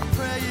been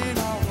praying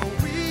all the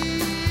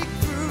week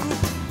through,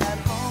 at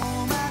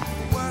home, at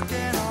work,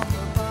 and on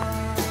the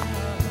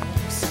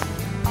bus.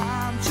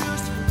 I'm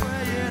just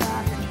praying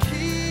I can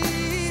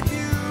keep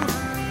you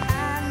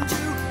and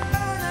to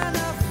earn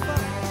enough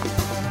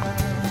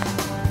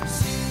funds.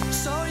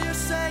 So you're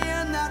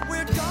saying that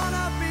we're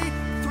gonna be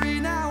 3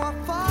 now, our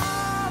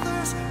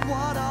fathers,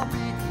 what I'll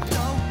be.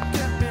 Don't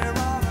get me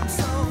wrong, I'm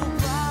so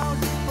proud,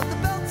 but the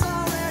belt's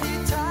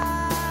already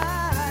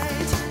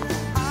tight.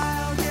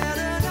 I'll get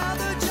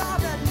another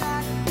job at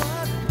night,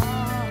 but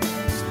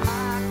honest,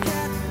 I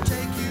can't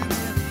take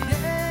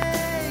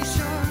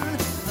humiliation,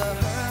 the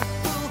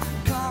hurtful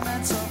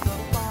comments of the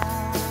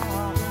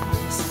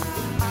boss.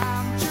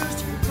 I'm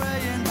just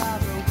praying by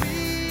the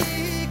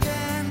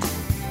weekend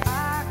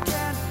I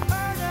can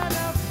earn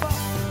enough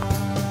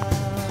funds.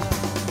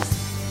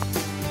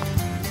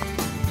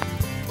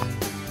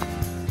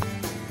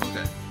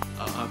 Okay,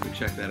 I'll have to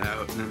check that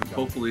out, and then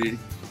hopefully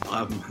I'll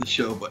have him on the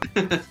show. But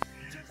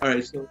all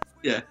right, so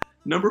yeah,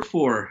 number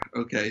 4.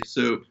 Okay,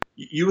 so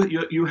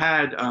you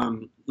had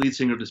lead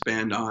singer of this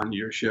band on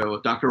your show,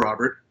 Dr.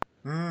 Robert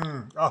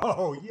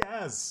Oh,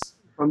 yes.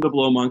 from the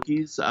Blow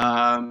Monkeys.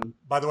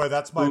 By the way,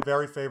 that's my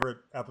very favorite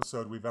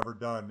episode we've ever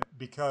done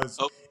because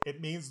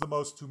it means the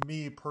most to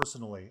me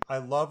personally. I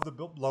love the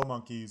Blow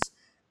Monkeys,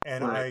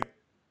 and Right.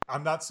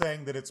 I'm not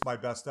saying that it's my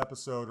best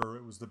episode or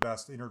it was the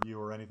best interview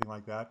or anything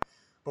like that.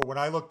 But when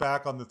I look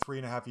back on the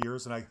 3.5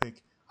 years and I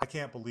think, I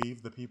can't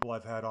believe the people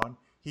I've had on,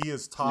 he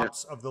is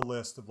tops of the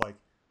list of like,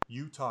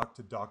 you talked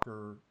to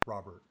Dr.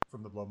 Robert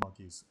from the Blow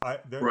Monkeys.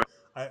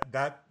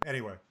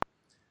 Anyway,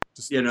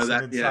 just some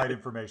inside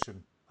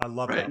information. I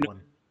love that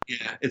one.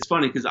 Yeah, it's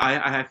funny because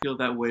I feel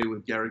that way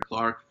with Gary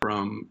Clark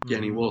from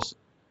Danny Wilson.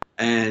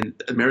 And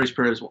Mary's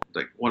Prayer is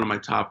like one of my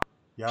top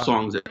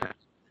songs.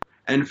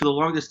 And for the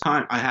longest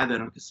time, I had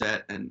that on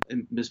cassette and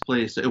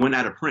misplaced. It went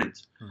out of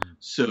print.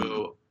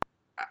 So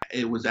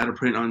it was out of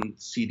print on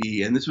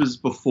CD. And this was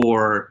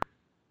before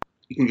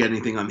you can get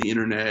anything on the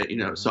internet, you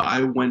know. So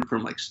I went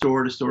from like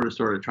store to store to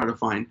store to try to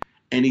find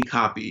any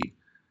copy,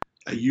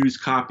 a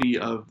used copy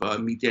of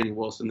Meet Danny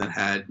Wilson that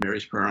had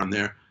Mary's Prayer on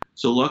there.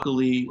 So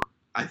luckily,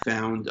 I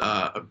found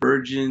a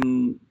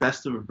Virgin,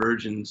 Best of a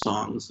Virgin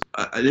songs,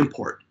 an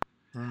import.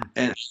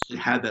 And she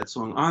had that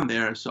song on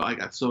there, so I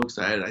got so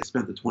excited. I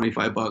spent the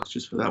 $25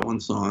 just for that one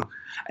song,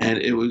 and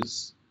it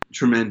was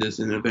tremendous.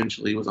 And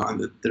eventually, it was on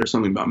the There's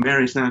Something About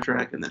Mary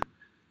soundtrack, and then,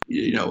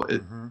 you know,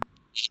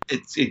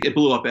 it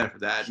blew up after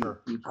that.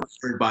 Sure. And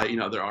heard by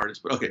other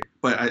artists, but okay.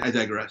 But I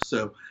digress.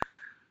 So,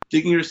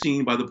 Digging Your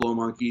Scene by the Blow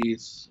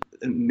Monkeys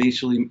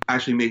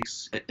actually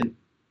makes an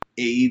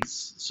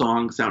AIDS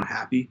song sound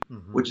happy,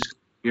 which is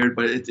weird,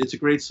 but it's a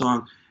great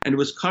song, and it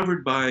was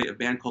covered by a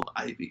band called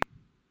Ivy.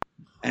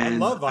 And I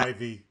love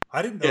Ivy.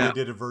 I didn't know they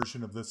did a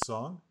version of this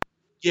song.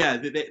 Yeah,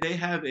 they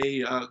have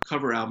a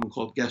cover album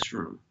called Guest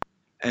Room,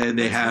 and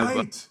they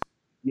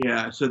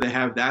so they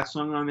have that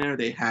song on there.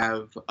 They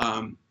have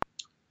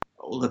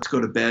Let's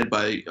Go to Bed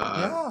by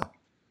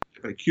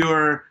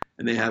Cure,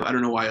 and they have I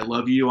Don't Know Why I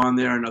Love You on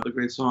there, another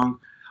great song.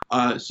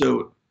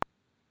 So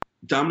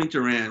Dominique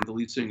Durand, the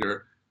lead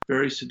singer,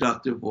 very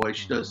seductive voice.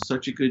 She does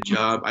such a good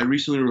job. I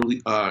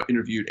recently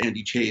interviewed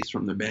Andy Chase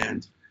from the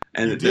band,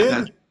 and you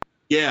did?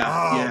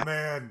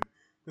 Man,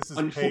 this is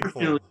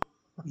painful.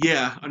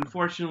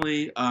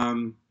 Unfortunately,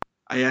 I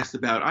asked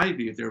about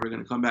Ivy if they were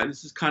going to come back.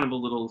 This is kind of a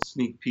little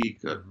sneak peek.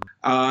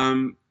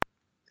 Not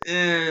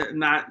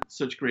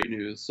such great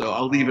news, so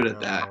I'll leave it at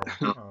that.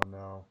 Oh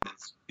no!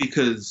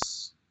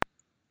 Because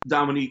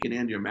Dominique and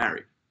Andy are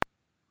married.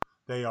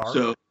 They are.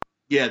 So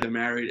yeah, they're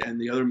married, and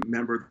the other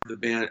member of the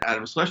band,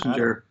 Adam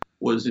Schlesinger,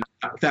 was in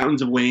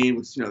Fountains of Wayne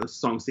with the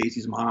song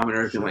Stacy's Mom and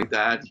everything like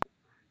that.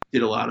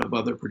 Did a lot of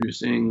other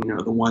producing,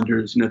 The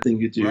Wonders, Nothing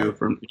You Do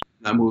from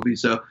that movie.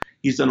 So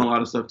he's done a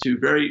lot of stuff too.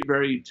 Very,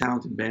 very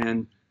talented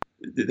band.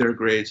 They're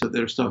great. So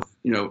their stuff,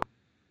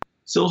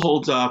 still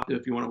holds up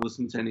if you want to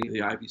listen to any of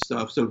the Ivy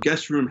stuff. So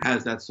Guest Room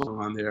has that song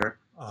on there.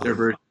 Their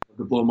version of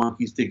the Blow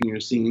Monkeys, Digging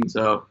Your Scene.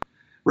 So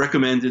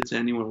recommend it to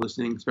anyone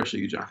listening, especially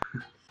you, John.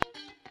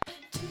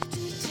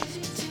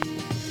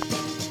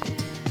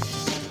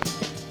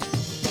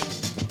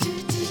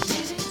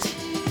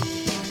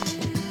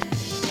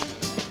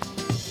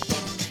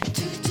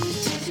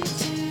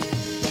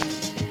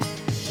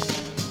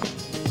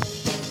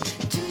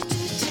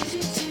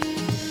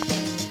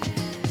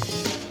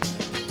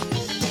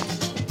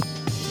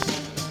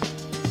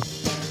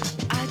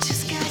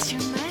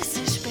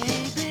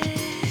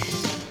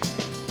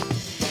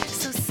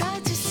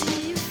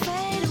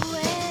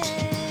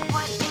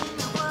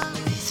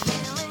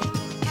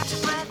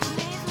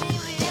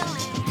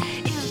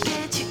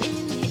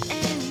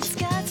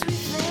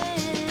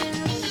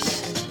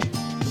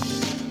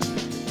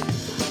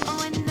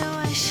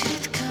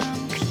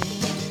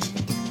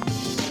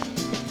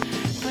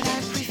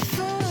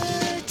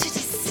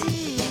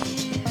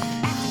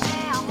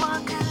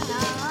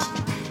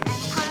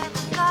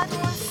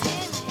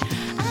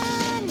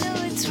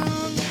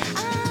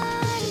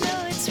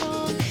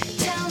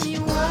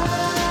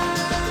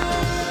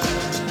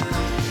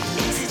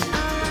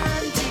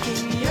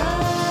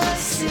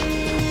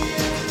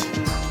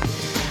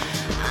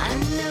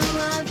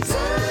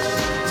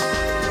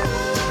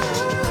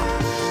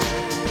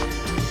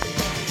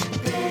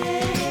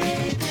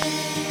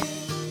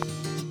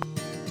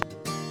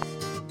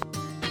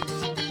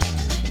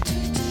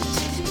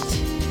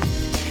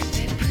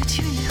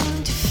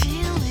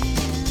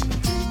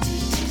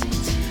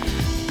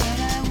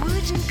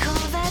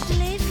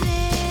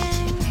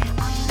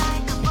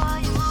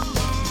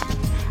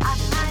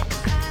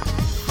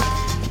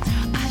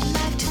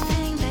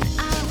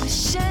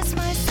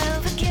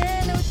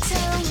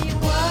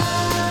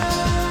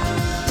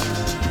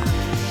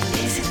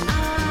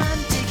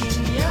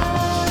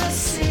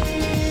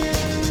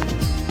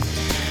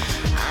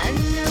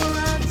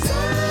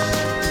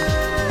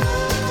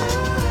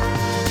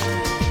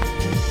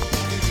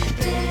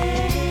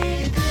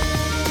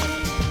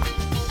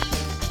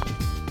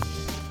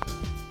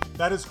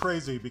 That is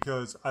crazy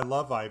because I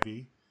love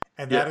Ivy,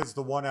 and that is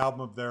the one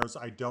album of theirs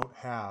I don't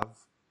have.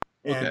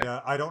 And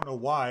I don't know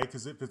why,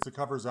 because if it's a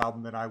covers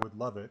album, then I would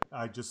love it.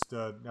 I just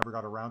never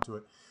got around to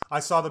it.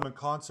 I saw them in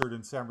concert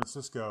in San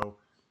Francisco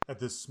at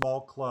this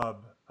small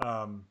club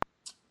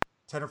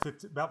 10 or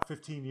 15, about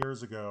 15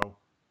 years ago,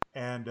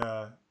 and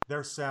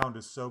their sound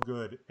is so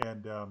good.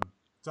 And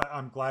so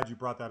I'm glad you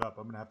brought that up.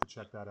 I'm going to have to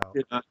check that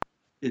out.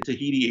 the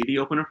Tahiti 80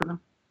 opener for them?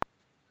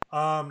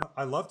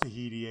 I love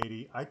Tahiti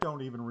 80. I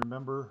don't even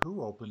remember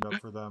who opened up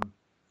for them.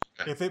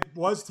 Okay. If it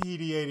was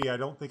Tahiti 80, I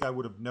don't think I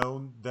would have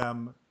known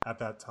them at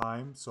that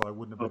time, so I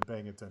wouldn't have been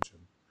paying attention.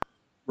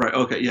 Right.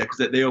 Okay. Yeah,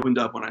 because they opened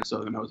up when I saw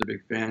them. I was a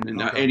big fan,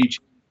 and Okay. Andy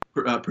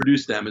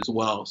produced them as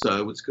well, so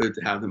it was good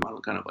to have them on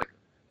kind of like.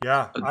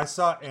 Yeah, I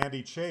saw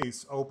Andy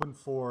Chase open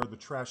for the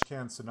Trash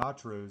Can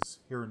Sinatras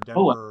here in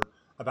Oh, Denver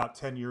about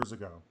 10 years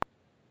ago.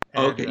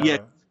 And, okay. Yeah.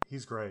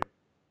 He's great.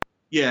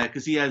 Yeah,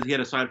 because he had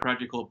a side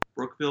project called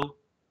Brookville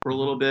for a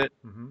little bit,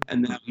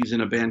 and now he's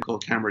in a band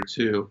called Camera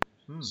 2.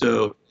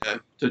 So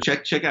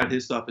check out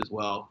his stuff as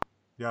well.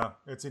 Yeah,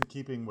 it's in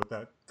keeping with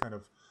that kind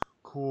of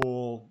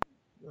cool,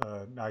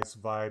 nice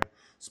vibe.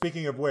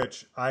 Speaking of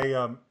which,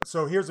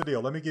 so here's the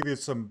deal. Let me give you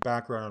some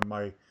background on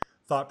my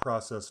thought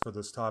process for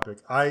this topic.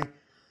 I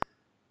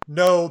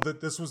know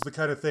that this was the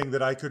kind of thing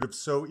that I could have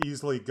so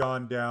easily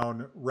gone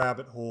down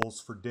rabbit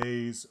holes for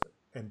days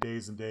and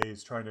days and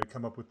days trying to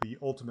come up with the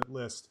ultimate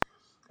list.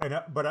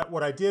 But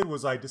what I did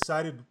was I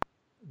decided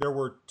there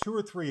were 2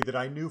 or 3 that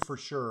I knew for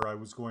sure I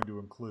was going to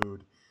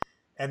include.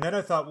 And then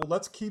I thought, well,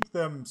 let's keep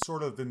them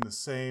sort of in the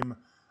same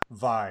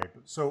vibe.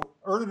 So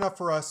Earn Enough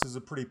for Us is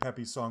a pretty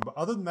peppy song. But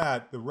other than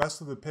that, the rest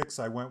of the picks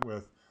I went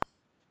with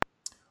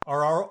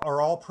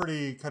are all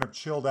pretty kind of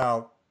chilled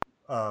out,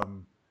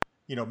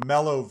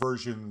 mellow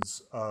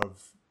versions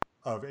of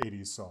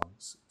 80s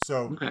songs.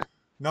 So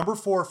number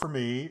 4 for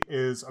me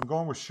is I'm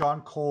going with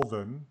Sean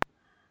Colvin,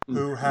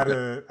 who had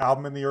an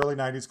album in the early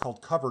 90s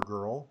called Cover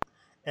Girl.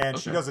 And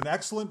she does an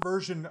excellent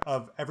version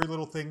of Every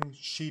Little Thing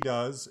She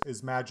Does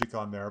Is Magic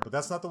on there, but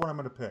that's not the one I'm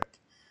going to pick.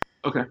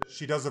 Okay.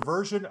 She does a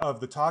version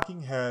of the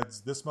Talking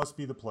Heads' This Must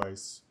Be the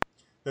Place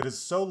that is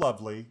so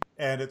lovely,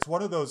 and it's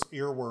one of those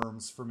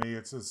earworms for me.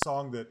 It's a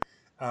song that,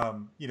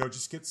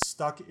 just gets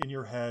stuck in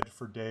your head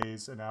for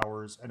days and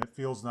hours, and it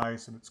feels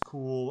nice, and it's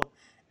cool,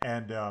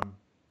 and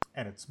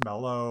it's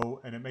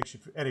mellow, and it makes you...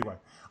 Anyway,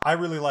 I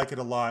really like it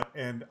a lot,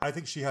 and I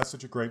think she has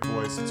such a great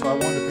voice, and so I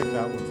wanted to pick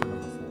that one for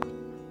number 4.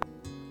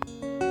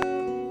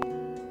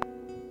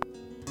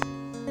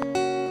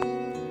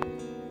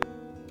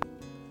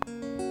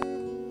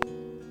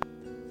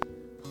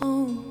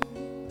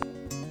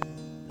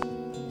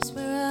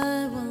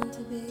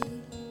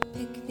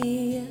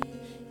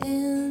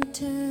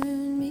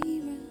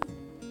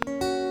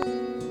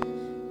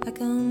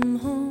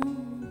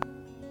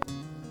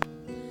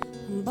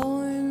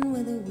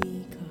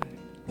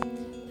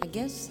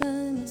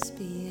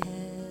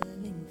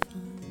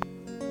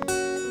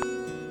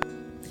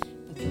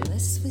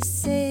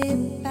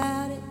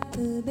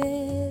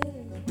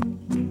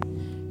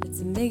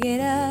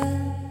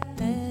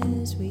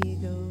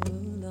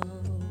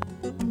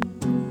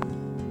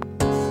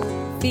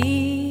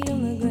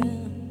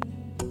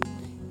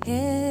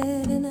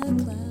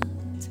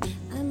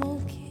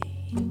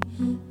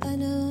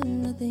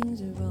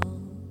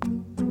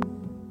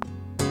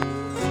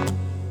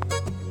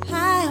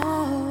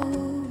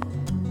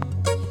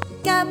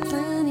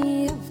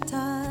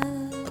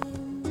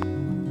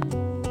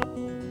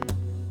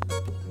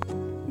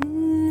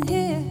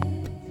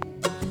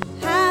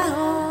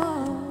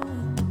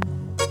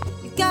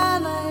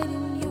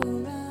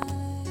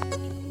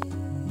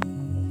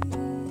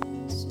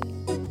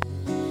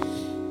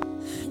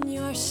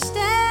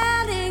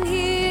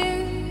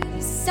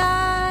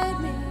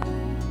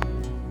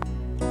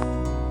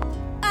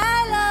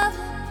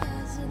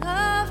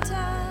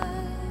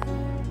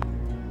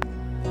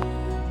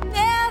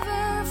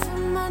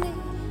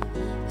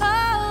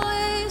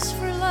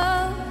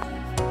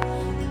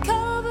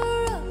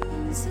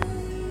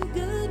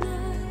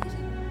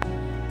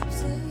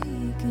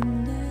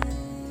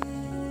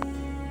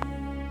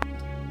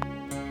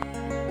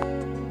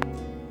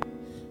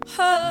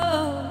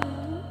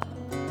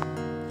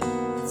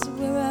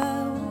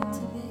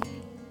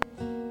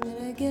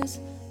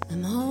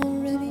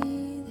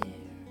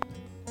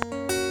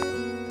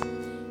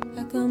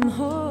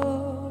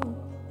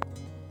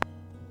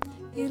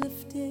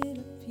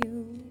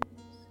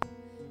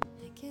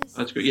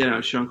 That's great. Yeah,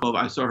 Sean Colvin.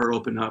 I saw her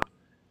open up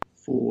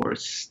for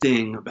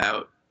Sting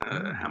about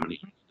how many?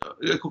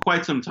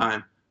 Quite some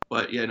time.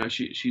 But yeah, no,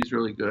 she's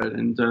really good.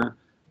 And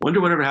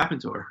wonder whatever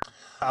happened to her.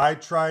 I'm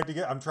trying to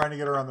get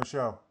her on the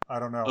show. I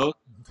don't know. Oh, all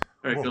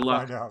right. We'll good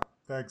luck. Find out.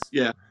 Thanks.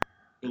 Yeah.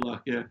 Good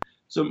luck. Yeah.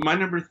 So my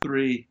number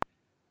 3,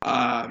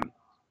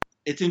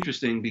 it's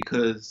interesting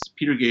because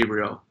Peter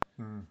Gabriel,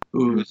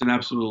 who is an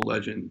absolute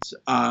legend,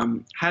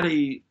 had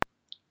a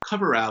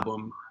cover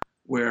album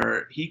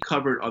where he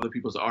covered other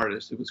people's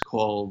artists. It was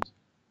called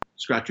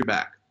Scratch Your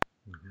Back.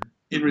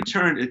 In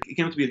return, it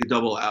came out to be like a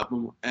double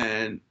album,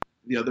 and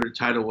the other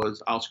title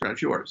was I'll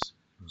Scratch Yours.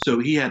 So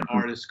he had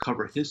artists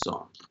cover his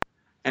song.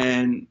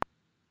 And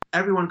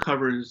everyone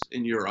covers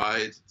In Your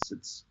Eyes.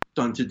 It's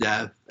done to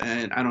death,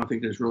 and I don't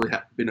think there's really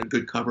been a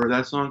good cover of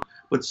that song.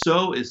 But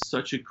So is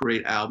such a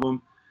great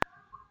album.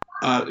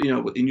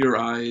 In Your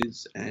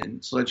Eyes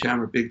and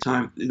Sledgehammer, Big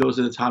Time, those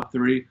are the top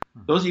 3.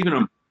 Those even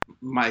are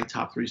my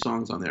top 3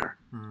 songs on there.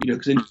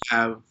 Because then you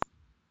have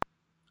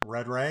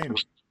Red Rain.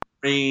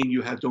 Rain,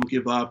 you have Don't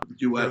Give Up,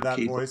 Hear duet, that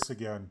Kate, voice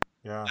again.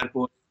 Yeah. that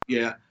voice.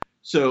 Yeah.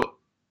 So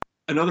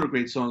another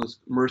great song is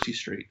Mercy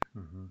Street.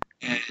 Mm-hmm.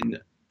 And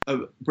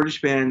a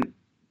British band,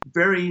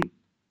 very,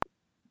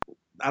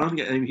 I don't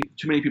think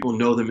too many people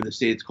know them in the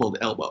States, called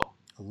Elbow.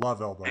 I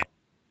love Elbow.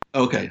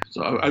 Okay,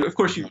 so of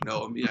course you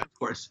know them, yeah, of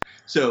course.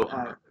 So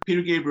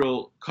Peter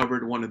Gabriel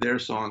covered one of their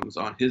songs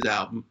on his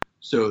album,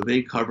 so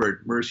they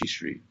covered Mercy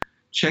Street.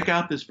 Check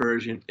out this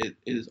version; it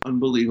is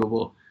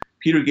unbelievable.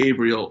 Peter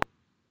Gabriel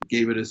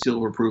gave it a seal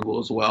of approval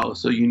as well,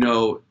 so you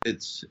know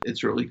it's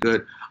really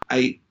good.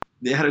 They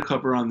had a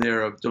cover on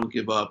there of "Don't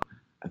Give Up."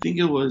 I think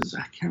it was,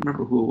 I can't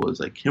remember who it was,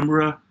 like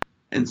Kimbra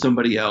and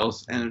somebody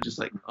else, and it's just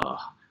like,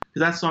 because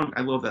that song,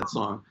 I love that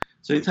song.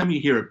 So anytime you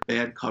hear a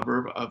bad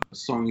cover of a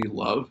song you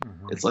love,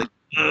 it's like,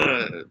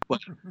 ugh. But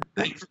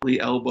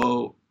thankfully,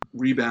 Elbow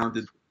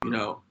rebounded,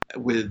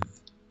 with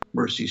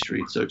Mercy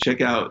Street. So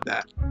check out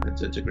that.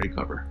 It's a great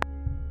cover.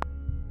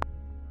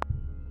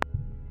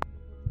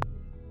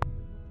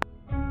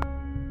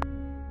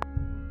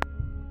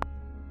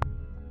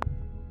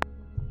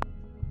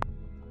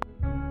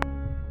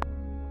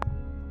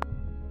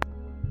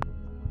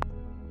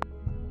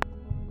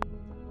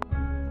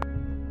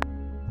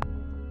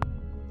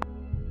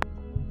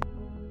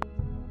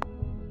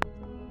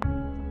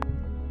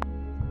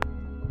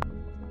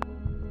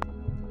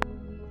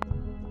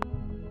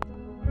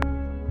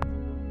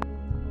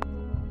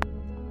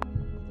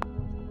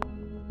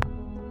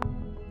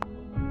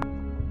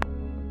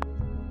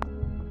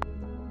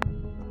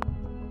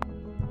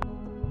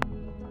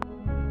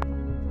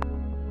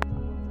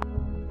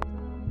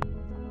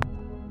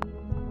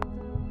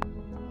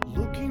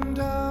 Looking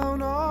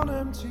down on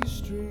empty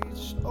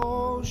streets,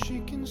 all she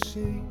can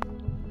see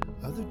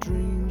are the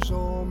dreams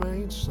all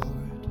made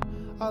solid,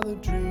 are the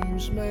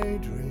dreams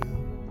made real.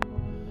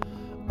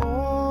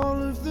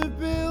 All of the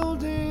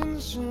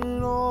buildings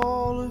and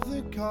all of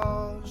the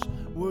cars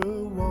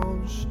were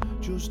once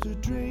just a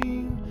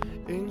dream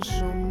in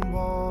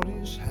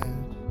somebody's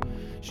head.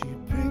 She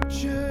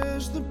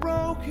pictures the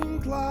broken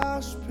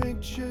glass,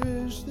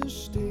 pictures the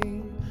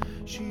steam.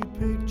 She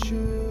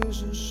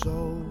pictures a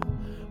soul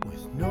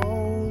with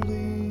no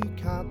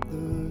leak at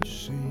the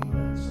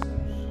seams.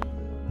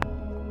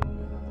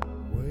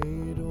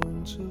 Wait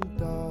until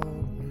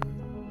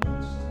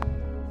darkness.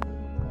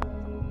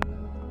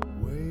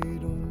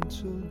 Wait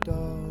until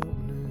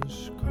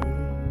darkness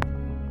comes.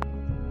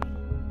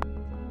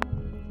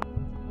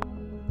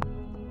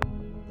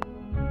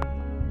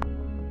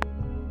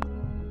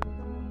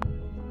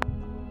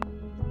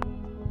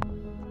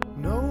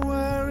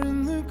 Nowhere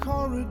in the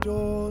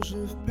corridors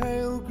of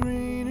pale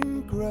green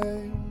and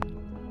grey.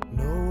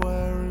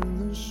 Nowhere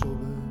in the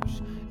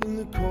suburbs, in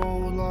the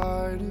cold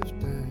light of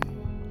day.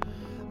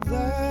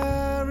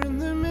 There in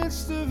the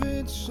midst of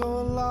it, so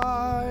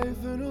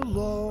alive and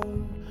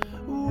alone,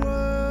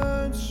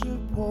 words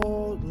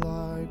support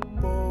like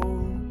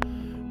bone,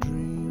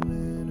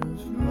 dreaming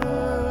of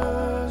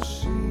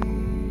Mercy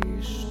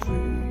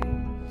Street,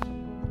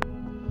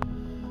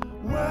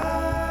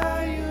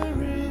 where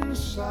you're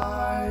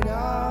inside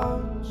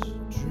out,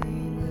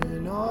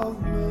 dreaming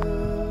of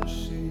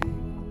mercy.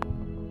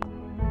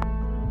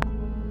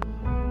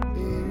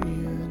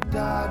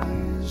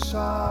 Daddy's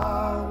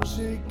arms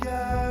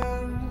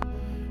again,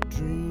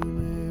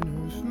 dreaming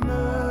of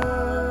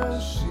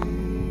Mercy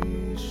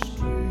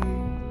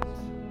Street.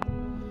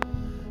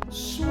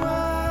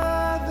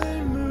 Swear they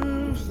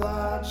move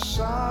that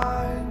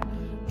sign,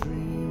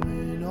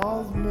 dreaming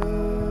of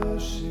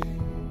mercy.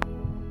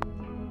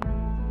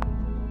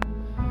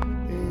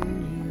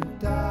 In your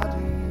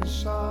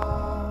daddy's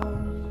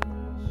arms.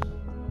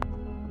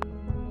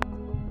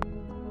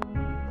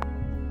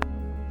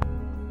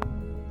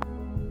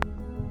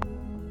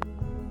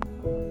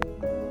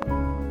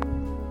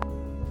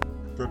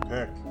 Good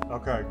pick.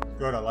 Okay,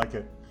 good. I like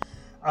it.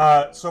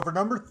 So for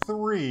number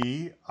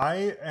 3,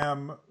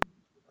 I'm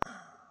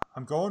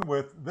going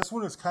with, this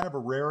one is kind of a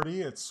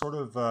rarity. It's sort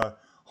of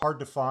hard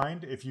to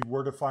find. If you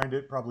were to find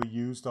it, probably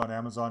used on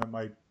Amazon, it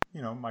might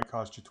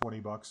cost you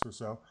 $20 or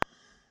so.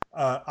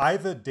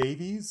 Iva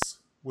Davies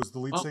was the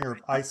lead singer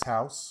of Ice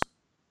House.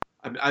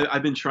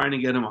 I've been trying to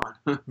get him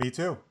on. Me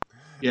too.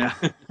 Yeah.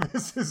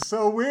 This is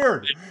so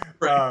weird.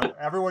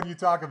 Everyone you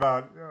talk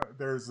about,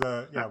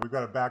 we've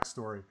got a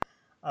backstory,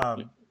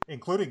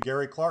 including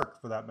Gary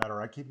Clark, for that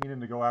matter. I keep meaning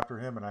to go after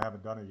him, and I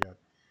haven't done it yet.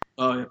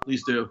 Oh, yeah,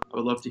 please do. I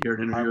would love to hear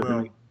an interview with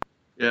him.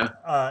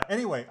 Yeah.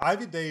 Anyway,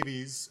 Ivy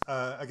Davies,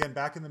 again,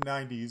 back in the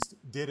 90s,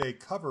 did a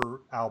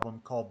cover album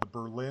called the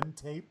Berlin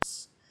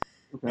Tapes.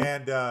 Okay.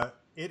 And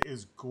it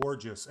is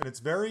gorgeous. And it's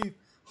very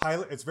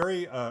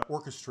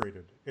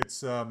orchestrated. It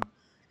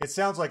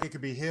sounds like it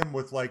could be him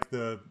with like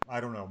the,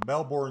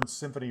 Melbourne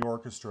Symphony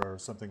Orchestra or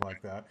something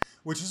like that,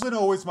 which isn't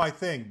always my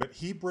thing, but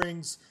he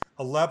brings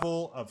a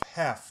level of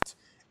heft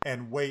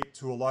and weight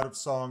to a lot of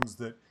songs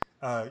that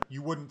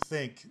you wouldn't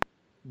think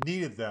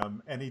needed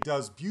them, and he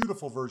does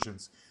beautiful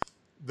versions.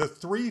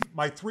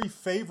 My three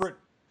favorite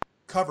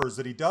covers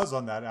that he does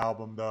on that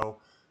album,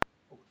 though,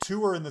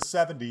 2 are in the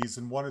 70s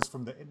and 1 is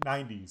from the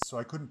 90s, so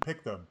I couldn't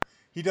pick them.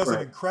 He does an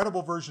Right.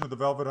 incredible version of the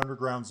Velvet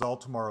Underground's All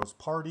Tomorrow's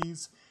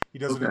Parties. He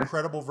does an Okay.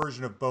 incredible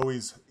version of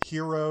Bowie's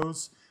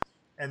Heroes.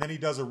 And then he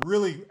does a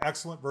really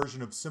excellent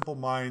version of Simple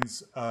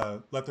Minds'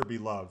 Let There Be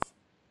Love.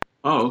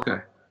 Oh,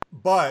 okay.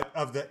 But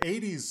of the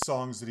 80s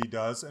songs that he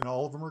does, and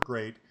all of them are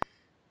great,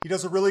 he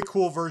does a really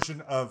cool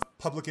version of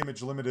Public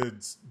Image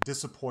Limited's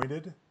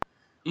Disappointed,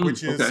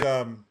 which is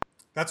Okay.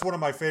 that's one of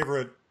my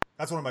favorite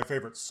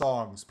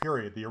songs,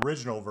 period. The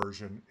original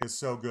version is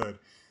so good.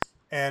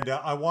 And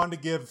I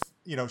wanted to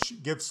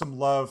give some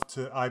love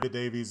to Ida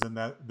Davies and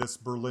this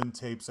Berlin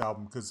Tapes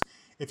album, because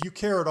if you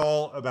care at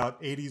all about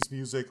 80s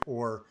music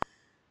or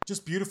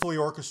just beautifully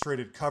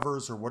orchestrated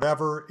covers or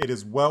whatever, it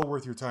is well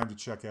worth your time to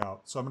check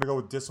out. So I'm going to go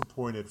with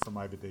Disappointed from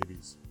Ida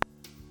Davies.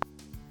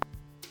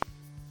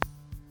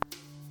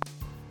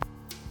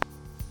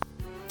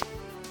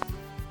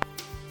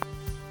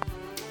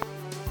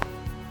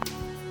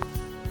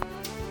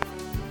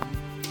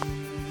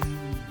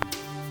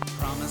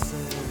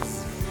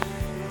 Promises,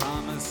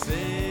 promises,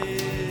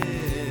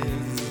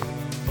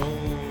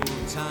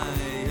 old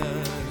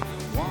tired,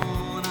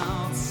 worn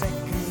out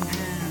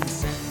second-hand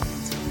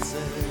sentences.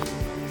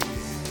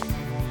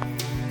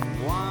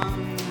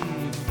 One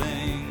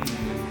thing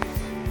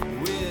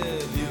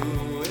with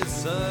you is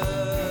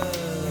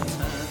certain,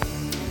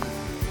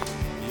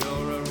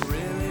 you're a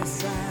really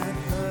sad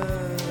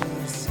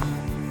person.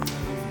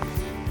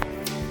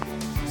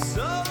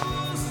 So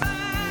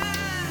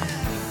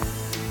sad,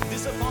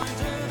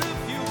 disappointed a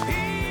few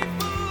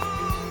people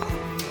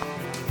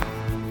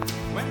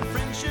when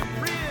friendship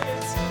reared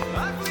its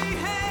ugly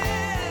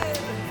head.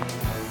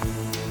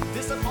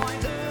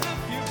 Disappointed a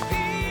few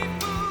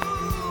people.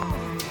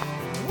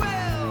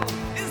 Well,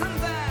 isn't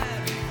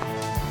that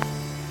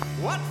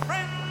what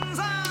friends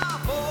are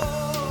for?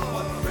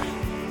 What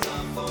friends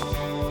are for?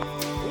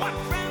 What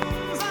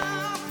friends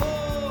are for?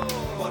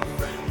 What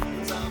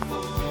friends are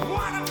for?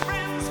 What are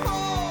friends for?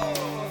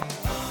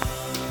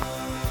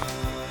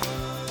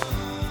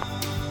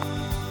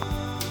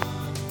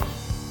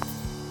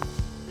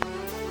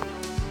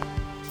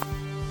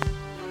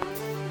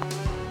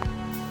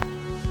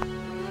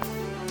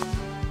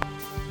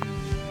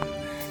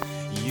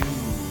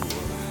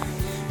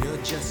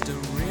 You're just a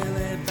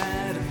really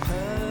bad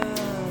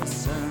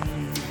person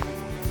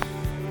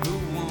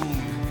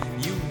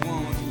you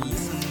won't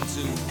listen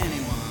to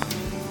anyone.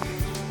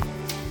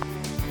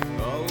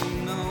 Oh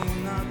no,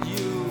 not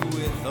you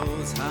with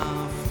those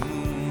half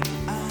moon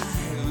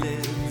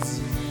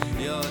eyelids.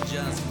 You're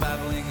just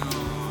babbling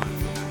on.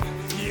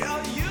 Your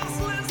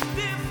useless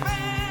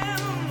defenses.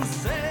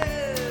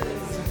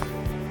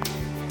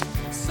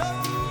 So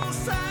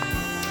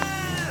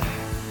sad,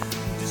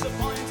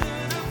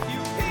 disappointed a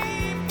few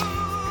people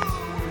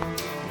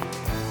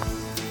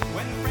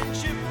when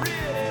friendship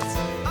reared its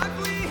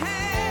ugly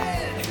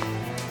head.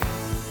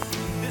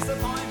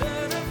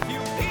 Disappointed a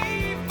few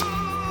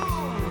people.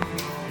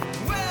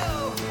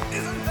 Well,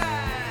 isn't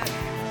that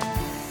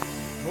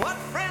what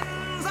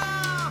friends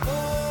are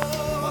for?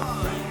 What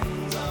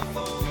friends are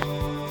for?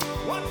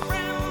 What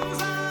friends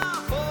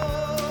are for?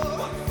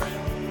 What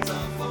friends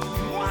are for?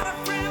 What are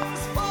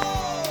friends for?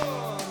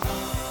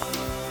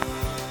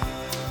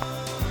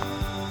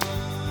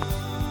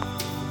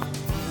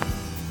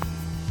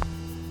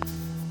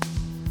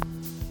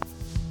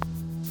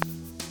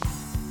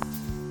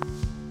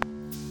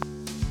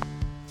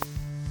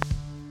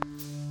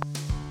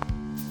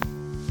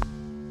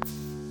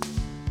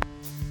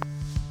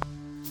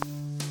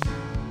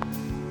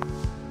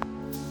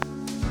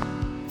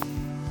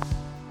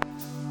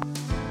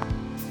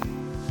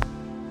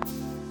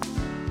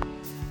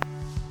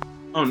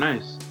 Oh,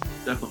 nice.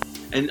 Definitely.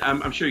 And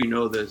I'm sure you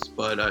know this,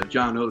 but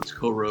John Oates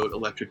co-wrote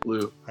Electric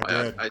Blue.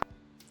 I did.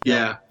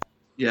 Yeah.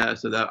 Yeah.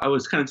 So that I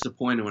was kind of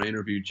disappointed when I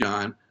interviewed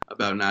John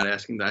about not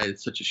asking that. I had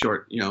such a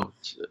short,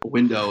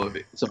 window of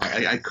it, so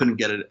I couldn't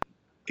get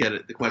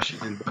the question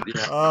in. But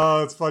yeah.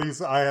 Oh, it's funny.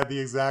 I had the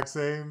exact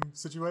same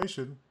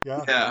situation.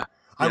 Yeah. Yeah.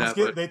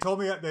 They told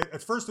me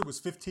at first it was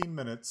 15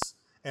 minutes,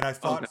 and I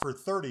fought for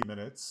 30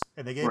 minutes,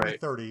 and they gave me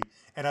 30,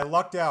 and I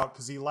lucked out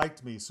because he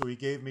liked me, so he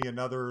gave me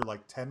another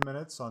like 10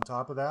 minutes on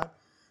top of that.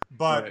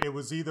 But it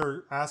was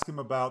either ask him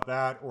about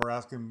that or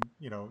ask him,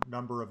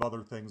 number of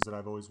other things that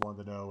I've always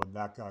wanted to know, and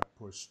that got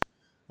pushed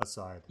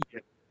aside.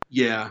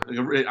 Yeah,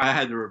 I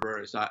had the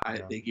reverse.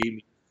 They gave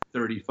me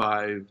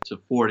 35 to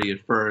 40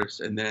 at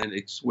first, and then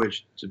it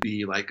switched to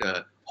be like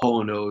a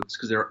Hall & Oates,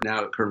 because they're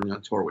now currently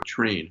on tour with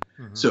Train.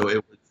 Mm-hmm. So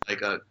it was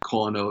like a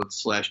Hall &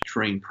 Oates /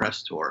 Train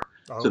press tour.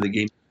 Oh. So they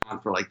gave me on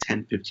for like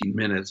 10, 15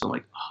 minutes. I'm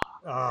like,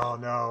 oh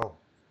no.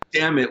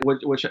 Damn it.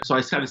 So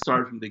I kind of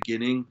started from the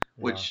beginning,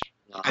 which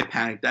I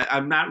panicked.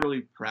 I'm not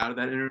really proud of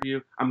that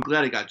interview. I'm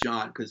glad I got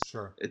John because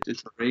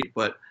it's great.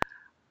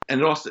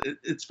 And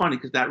it's funny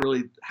because that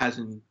really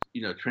hasn't,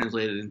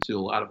 translated into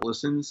a lot of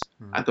listens.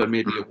 Mm-hmm. I thought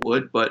maybe it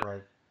would, but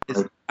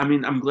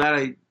I'm glad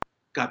I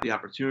got the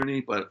opportunity,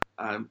 but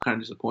I'm kind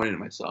of disappointed in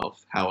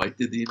myself how I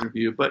did the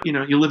interview. But,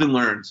 you live and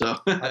learn. So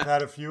I've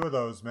had a few of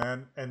those,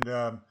 man. And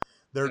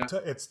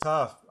it's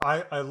tough.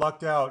 I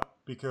lucked out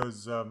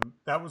because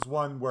that was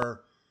one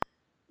where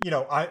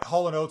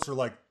Hall and Oates are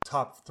like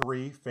top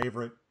 3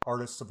 favorite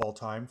artists of all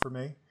time for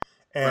me,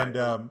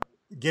 and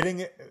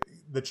getting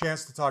the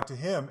chance to talk to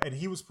him, and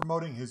he was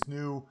promoting his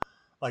new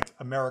like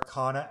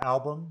Americana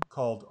album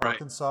called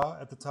Arkansas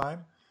at the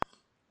time.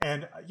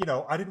 And,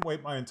 I didn't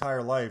wait my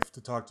entire life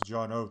to talk to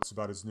John Oates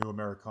about his new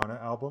Americana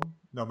album,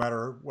 no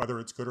matter whether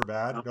it's good or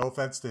bad. No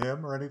offense to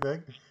him or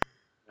anything.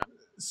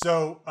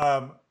 So,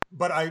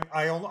 but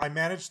I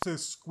managed to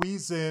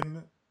squeeze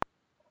in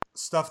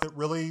stuff that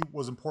really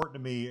was important to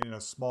me in a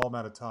small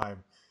amount of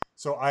time.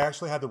 So I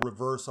actually had the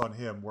reverse on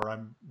him, where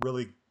I'm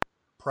really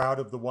proud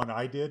of the one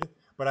I did,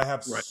 but I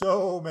have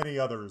so many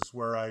others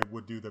where I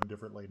would do them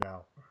differently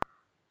now.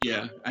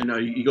 Yeah, I know.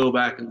 You go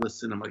back and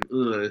listen. I'm like,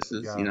 ugh, this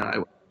is,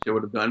 I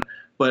would have done.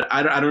 But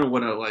I don't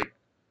want to,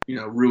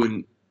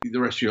 ruin the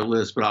rest of your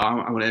list. But I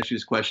want to ask you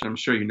this question. I'm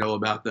sure you know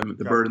about them.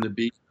 The Bird and the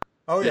Bee.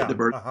 Oh, yeah. The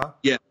Bird. Uh-huh.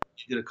 Yeah,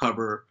 she did a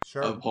cover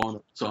of Hall and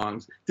Oates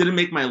songs. Didn't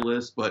make my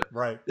list, but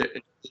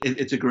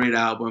it's a great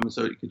album.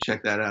 So you can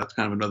check that out. It's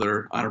kind of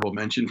another honorable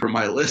mention for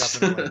my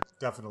list.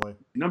 Definitely.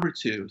 Number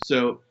 2.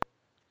 So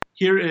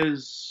here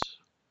is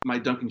my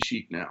Duncan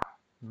Sheik now.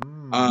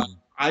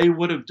 I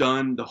would have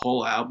done the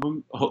whole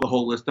album, the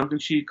whole list. Duncan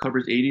Sheik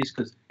covers 80s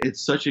because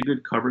it's such a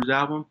good covers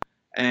album.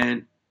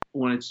 And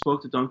when I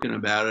spoke to Duncan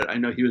about it, I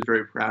know he was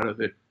very proud of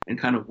it and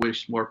kind of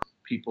wished more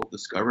people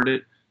discovered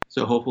it.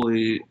 So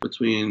hopefully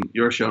between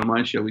your show and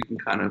my show, we can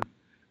kind of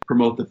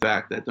promote the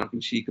fact that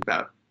Duncan Sheik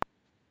about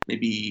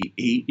maybe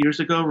 8 years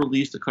ago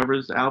released a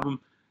covers album.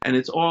 And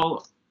it's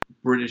all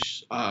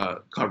British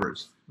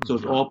covers. So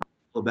it's all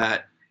people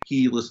that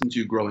he listened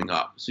to growing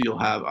up. So you'll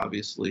have,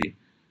 obviously,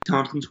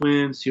 Thompson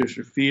Twins, Tears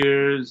for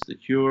Fears, The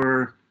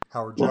Cure,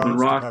 Howard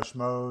Jones, Depeche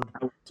Mode,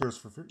 Tears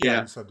for Fears.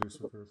 Yeah, you said Tears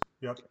for Fears.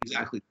 Yep.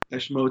 Exactly,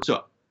 Depeche Mode.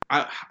 So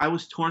I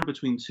was torn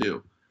between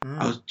 2.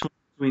 I was torn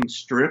between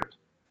Strip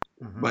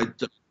by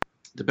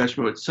Depeche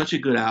Mode. It's such a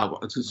good album.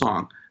 It's a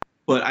song.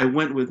 But I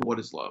went with What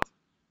Is Love.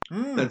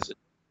 That's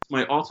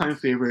my all-time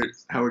favorite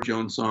Howard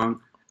Jones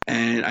song.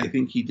 And I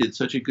think he did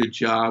such a good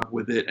job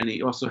with it. And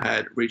he also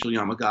had Rachel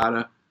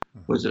Yamagata,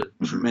 was a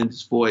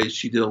tremendous voice.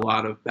 She did a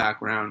lot of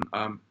background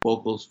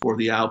vocals for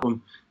the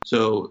album.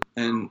 So,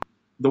 and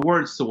the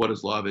words to What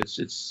Is Love,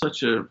 it's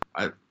such a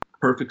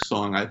perfect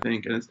song, I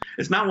think. And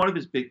it's not one of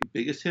his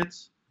biggest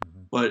hits,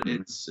 but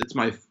it's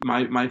my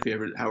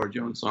favorite Howard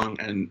Jones song,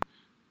 and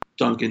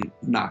Duncan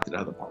knocked it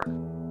out of the park.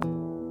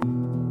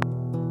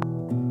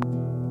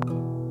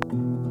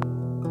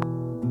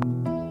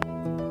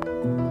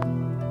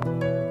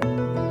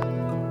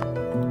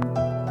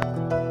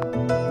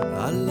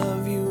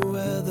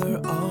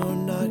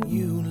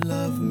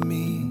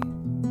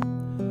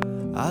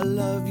 I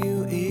love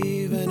you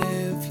even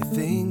if you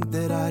think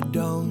that I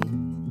don't.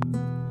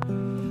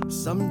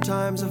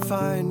 Sometimes I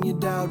find you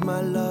doubt my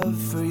love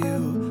for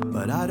you,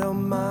 but I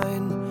don't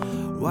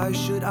mind. Why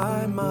should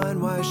I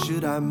mind? Why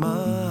should I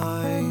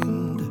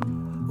mind?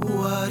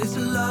 What is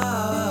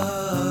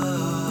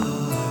love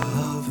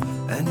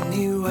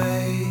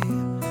anyway?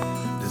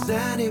 Does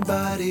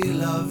anybody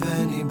love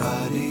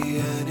anybody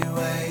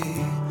anyway?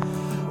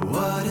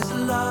 What is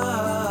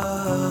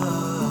love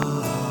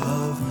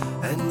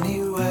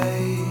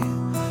anyway?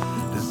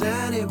 Does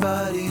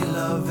anybody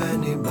love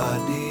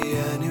anybody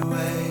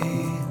anyway?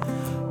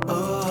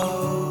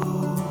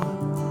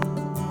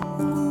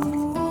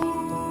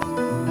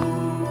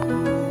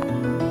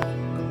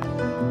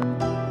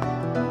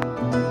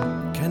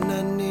 Can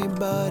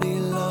anybody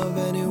love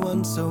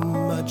anyone so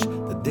much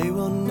that they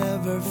will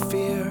never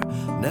fear,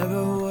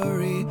 never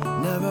worry,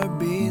 never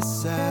be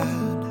sad?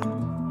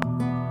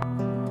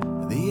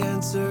 The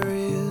answer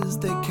is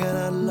they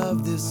cannot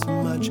love this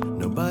much.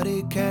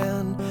 Nobody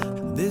can.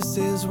 This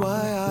is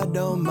why I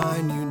don't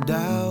mind you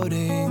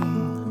doubting.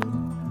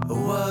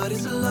 What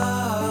is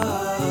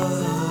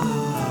love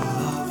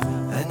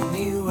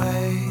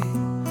anyway?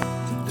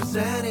 Does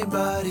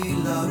anybody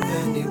love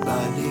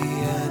anybody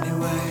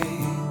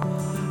anyway?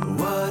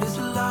 What is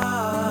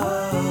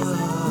love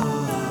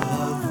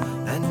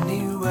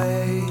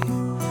anyway?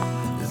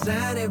 Does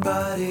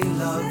anybody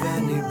love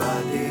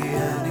anybody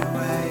anyway?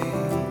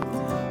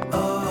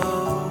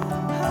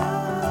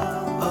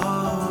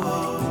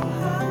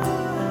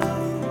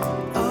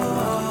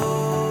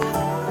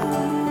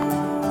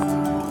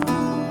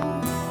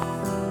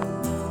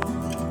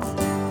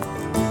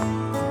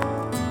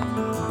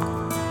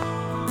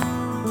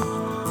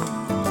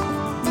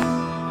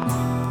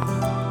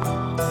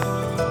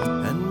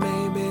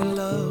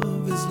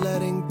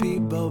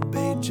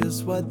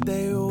 What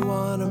they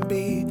wanna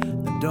be.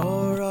 The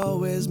door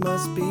always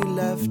must be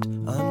left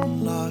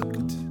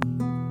unlocked.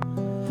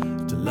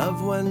 To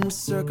love when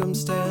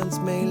circumstance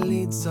may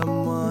lead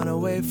someone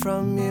away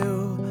from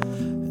you,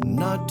 and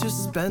not to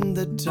spend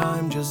the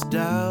time just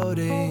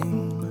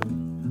doubting.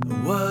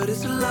 What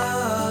is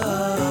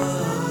love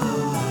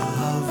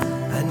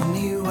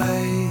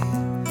anyway?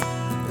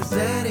 Does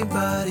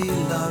anybody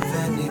love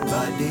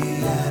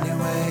anybody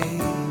anyway?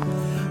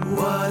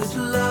 What is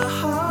love?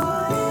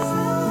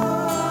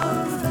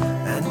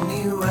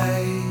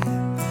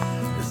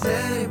 Does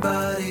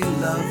anybody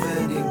love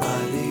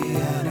anybody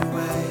anyway?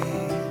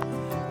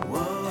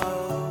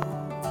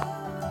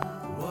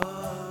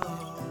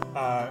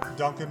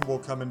 Duncan will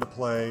come into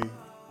play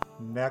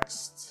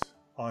next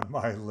on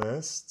my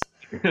list.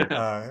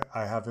 I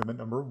have him at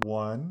number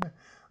 1.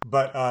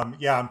 But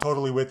yeah, I'm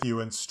totally with you.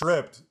 And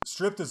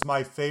Stripped is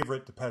my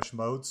favorite Depeche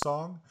Mode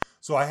song.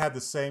 So I had the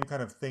same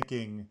kind of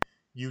thinking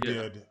you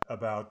did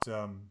about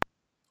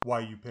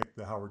why you picked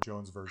the Howard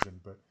Jones version.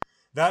 But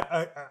that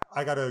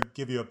I got to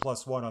give you a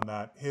 +1 on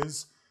that.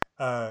 His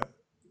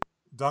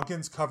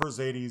Duncan's Covers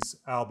 80s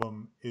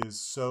album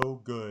is so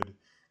good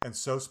and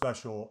so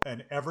special,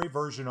 and every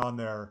version on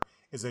there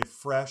is a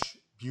fresh,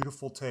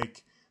 beautiful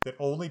take that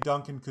only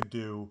Duncan could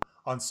do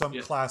on some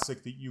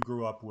classic that you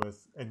grew up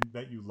with and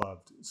that you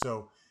loved.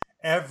 So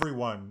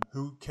everyone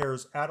who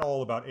cares at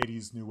all about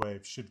 80s new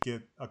wave should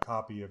get a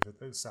copy of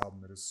this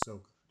album. It is so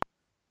good.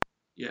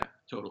 Yeah,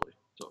 totally.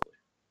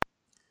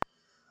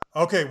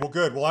 Okay, well,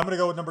 good. Well, I'm going to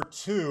go with number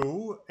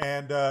 2.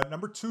 And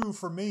number 2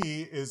 for me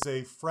is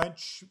a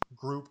French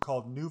group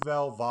called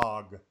Nouvelle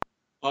Vague.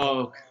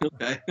 Oh,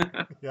 okay.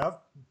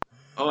 Yep.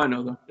 Oh, I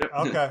know them. Yep.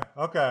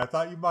 Okay. I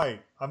thought you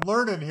might. I'm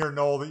learning here,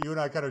 Noel, that you and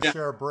I kind of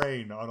share a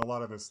brain on a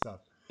lot of this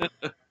stuff.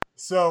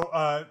 So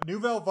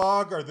Nouvelle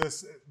Vague are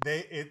this.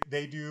 They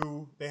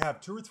have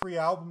 2 or 3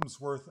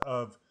 albums worth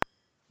of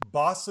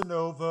bossa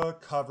nova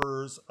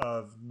covers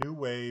of new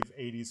wave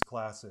 80s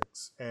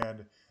classics,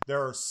 and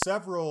there are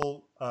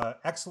several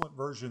excellent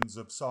versions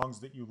of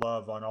songs that you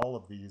love on all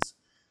of these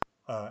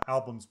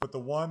albums, but the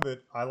one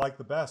that I like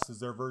the best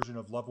is their version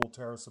of Love Will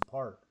Tear Us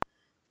Apart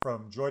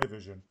from Joy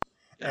Division.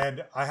 Yeah.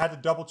 And I had to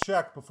double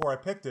check before I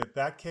picked it.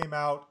 That came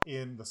out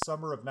in the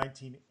summer of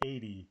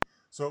 1980,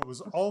 so it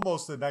was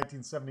almost a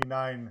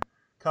 1979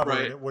 cover,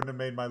 and it wouldn't have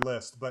made my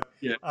list. But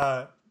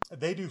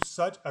they do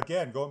such,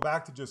 again, going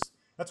back to just,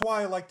 that's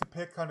why I like to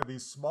pick kind of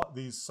these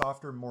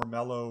softer, more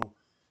mellow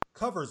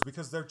covers,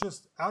 because they're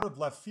just out of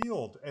left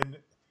field, and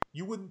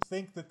you wouldn't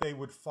think that they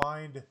would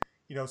find,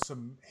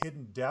 some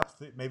hidden depth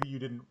that maybe you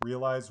didn't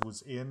realize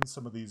was in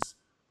some of these,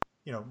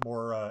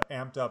 more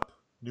amped up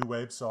new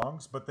wave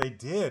songs, but they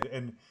did,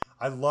 and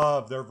I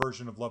love their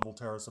version of Love Will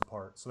Tear Us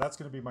Apart. So that's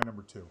going to be my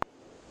number 2.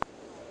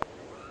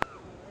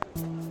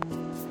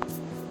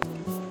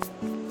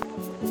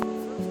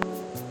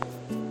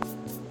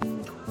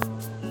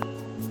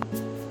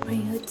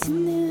 Bring a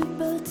tiny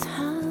but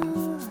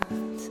heart,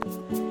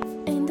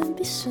 and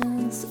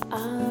ambitions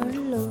are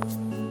low,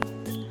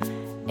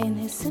 and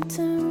his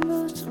center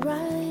was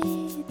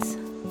right,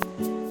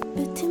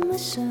 but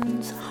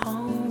emotions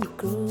harm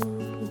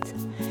growth,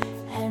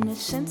 and a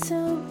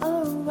center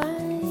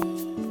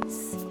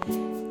arise,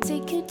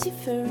 take a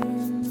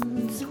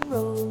different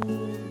road.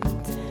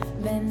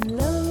 Then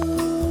love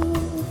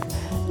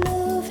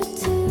it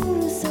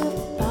tears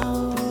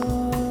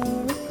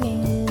apart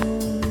again.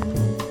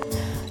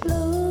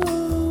 Love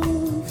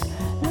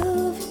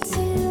it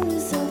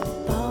tears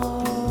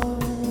apart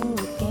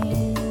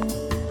again.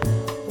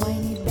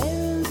 When it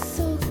bears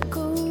so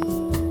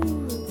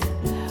cold,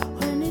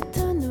 when it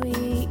turns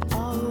we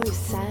all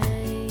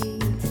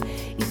sides,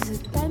 it's a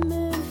time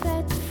of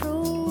that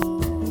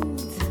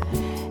fruit,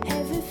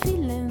 every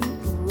feeling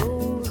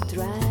road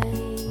dry.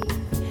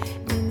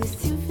 Then the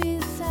still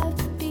feels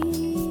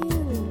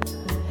appeal,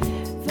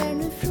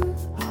 very through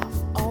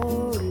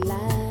all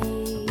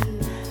life.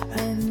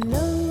 And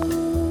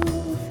love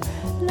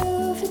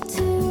it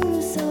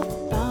tears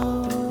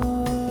apart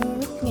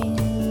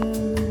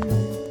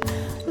again.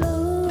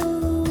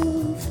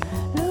 Love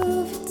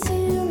it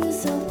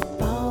tears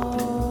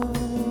apart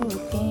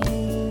again.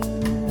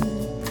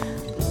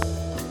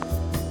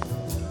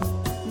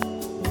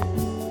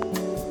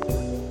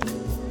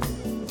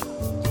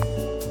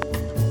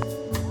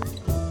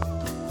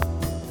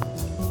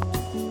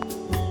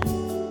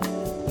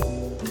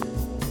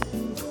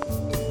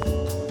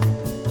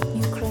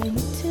 You cry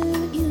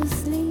till you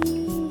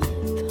sleep,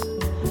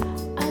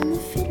 and the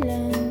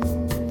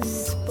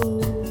feelings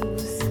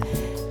pose.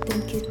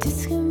 Then you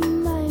discern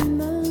my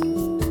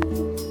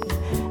mouth,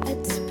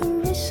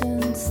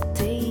 aspirations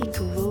take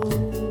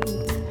road.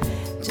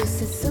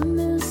 Just a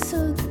summer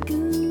so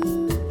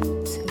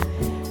good,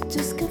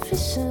 just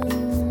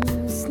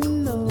confessions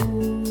no.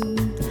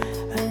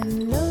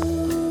 And love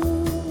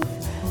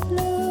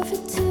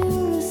it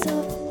tears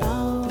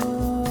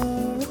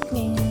apart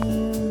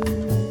again.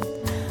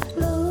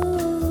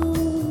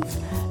 Love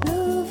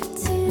it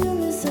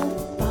tears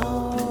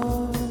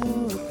apart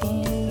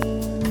again.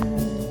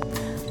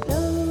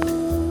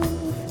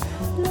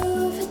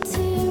 Love it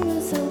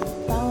tears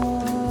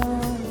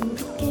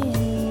apart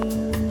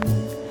again.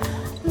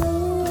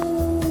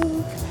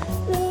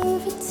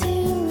 Love it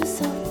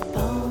tears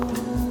apart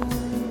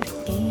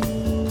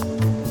again.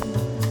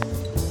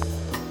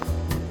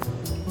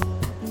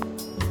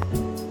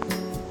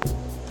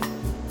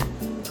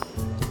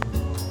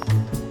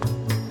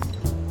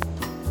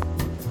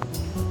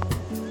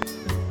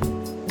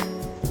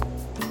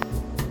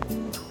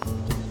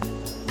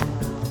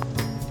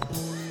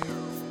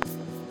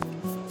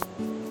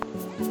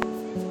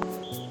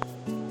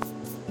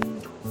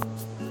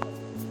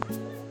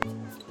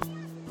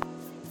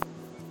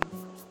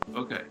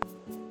 Okay.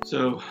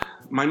 So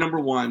my number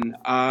 1,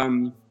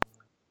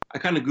 I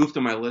kind of goofed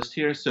on my list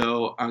here,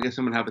 so I guess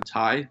I'm gonna have a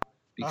tie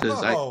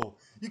because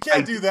you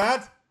can't do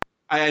that.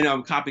 I know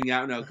I'm copping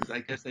out now because I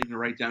guess I didn't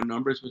write down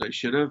numbers, which I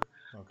should have.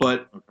 Okay.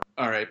 But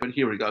all right, but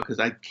here we go because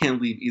I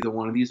can't leave either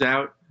one of these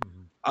out.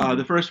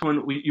 The first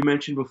one you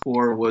mentioned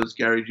before was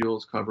Gary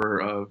Jules' cover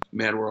of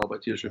 "Mad World" by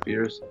Tears for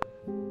Fears.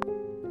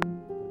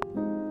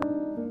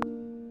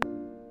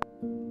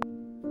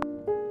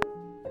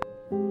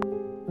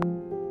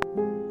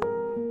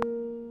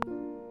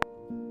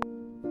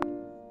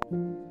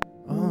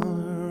 All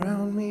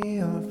around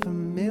me are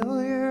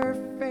familiar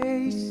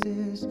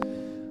faces,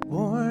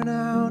 worn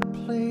out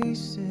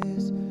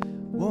places,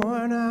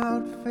 worn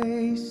out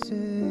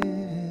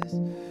faces,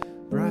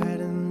 bright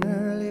and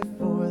early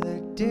for their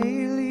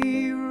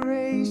daily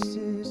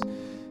races,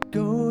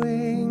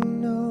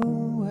 going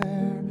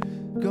nowhere,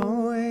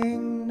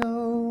 going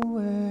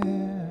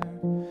nowhere.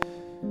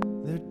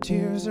 Their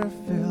tears are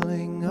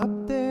filling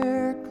up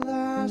their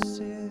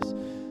glasses,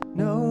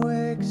 no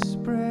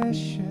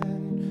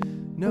expression,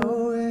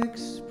 no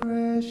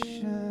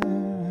expression.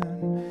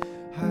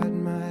 Hide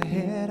my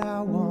head,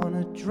 I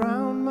wanna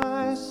drown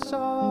my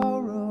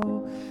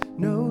sorrow.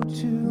 No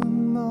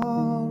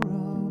tomorrow,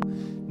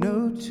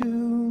 no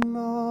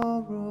tomorrow.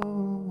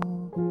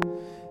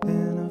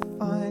 And I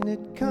find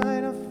it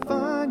kind of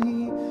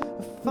funny,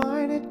 I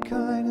find it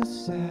kind of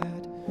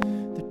sad.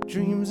 The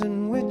dreams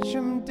in which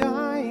I'm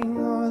dying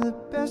are the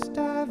best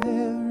I've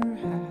ever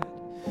had.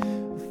 I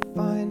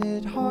find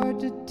it hard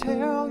to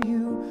tell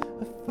you,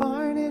 I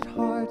find it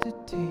hard to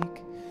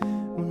take.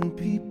 When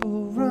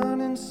people run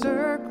in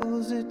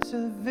circles, it's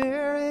a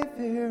very,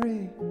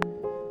 very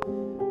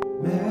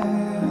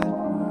mad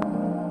world.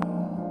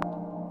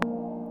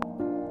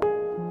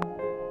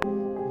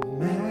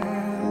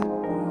 Mad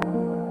world.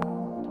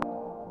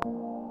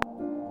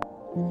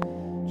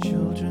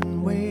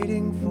 Children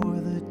waiting for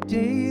the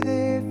day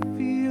they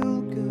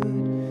feel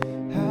good.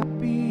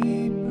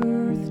 Happy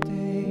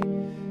birthday,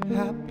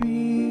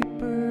 happy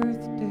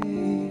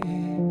birthday.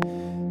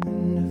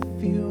 And to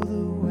feel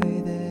the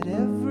way that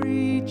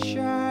every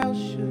child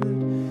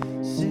should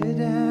sit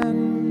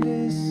and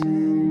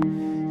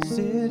listen,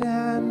 sit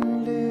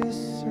and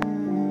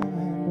listen.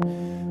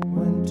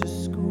 Went to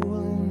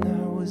school and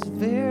I was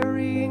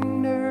very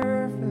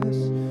nervous.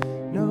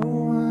 No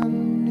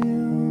one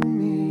knew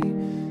me,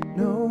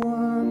 no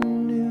one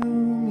knew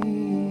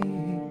me.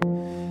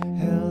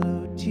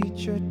 Hello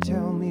teacher,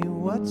 tell me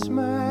what's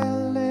my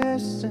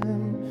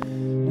lesson.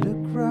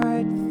 Look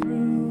right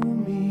through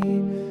me,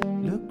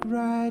 look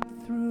right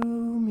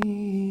through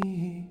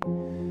me.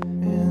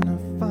 And I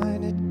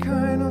find it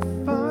kind of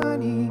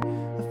funny,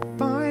 I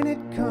find it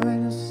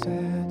kind of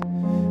sad.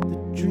 The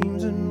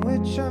dreams in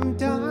which I'm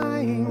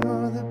dying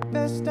are the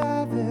best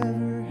I've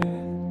ever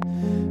had.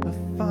 I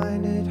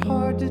find it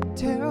hard to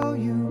tell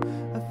you,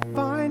 I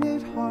find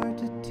it hard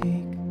to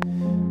take.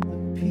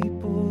 When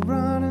people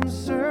run in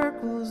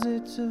circles,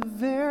 it's a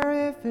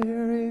very,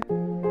 very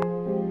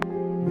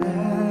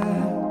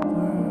mad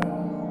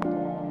world.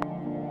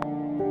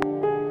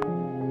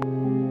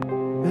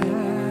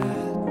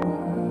 Mad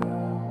world.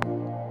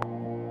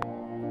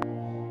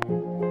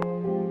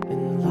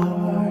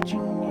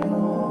 Enlarging your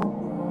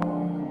world.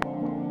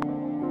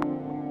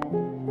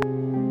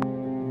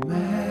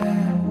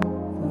 Mad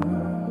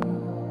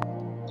world.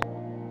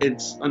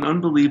 It's an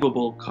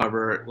unbelievable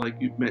cover. Like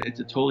you meant, it's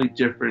a totally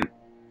different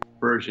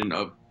version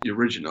of the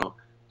original,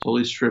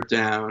 totally stripped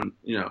down,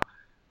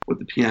 with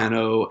the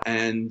piano.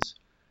 And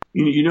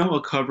you know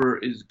a cover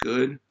is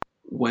good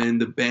when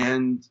the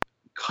band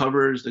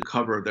covers the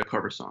cover of their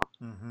cover song.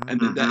 And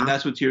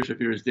that's what Tears for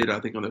Fears did,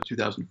 I think, on the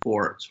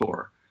 2004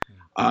 tour.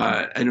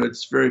 I know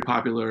it's very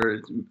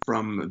popular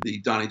from the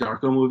Donnie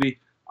Darko movie.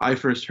 I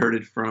first heard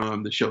it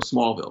from the show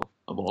Smallville,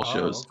 of all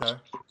shows. Okay.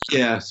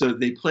 Yeah, so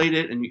they played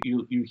it, and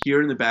you hear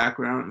it in the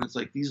background, and it's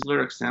like, these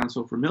lyrics sound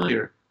so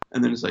familiar.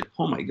 And then it's like,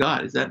 oh my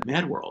God, is that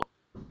Mad World?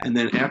 And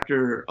then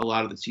after a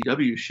lot of the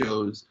CW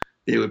shows,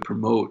 they would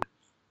promote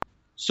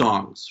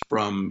songs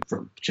from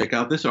check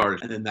out this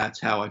artist. And then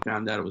that's how I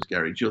found out it was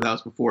Gary Jules. That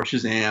was before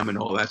Shazam and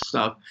all that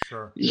stuff.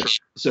 Sure. Yeah.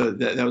 So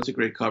that was a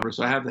great cover.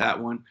 So I have that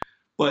one.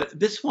 But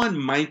this one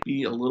might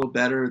be a little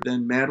better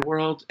than Mad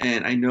World.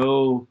 And I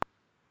know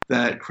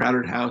that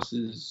Crowded House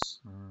is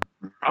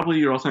probably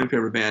your all-time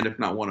favorite band, if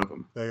not one of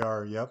them. They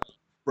are, yep.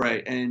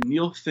 Right. And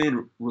Neil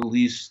Finn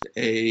released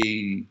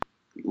a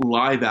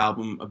live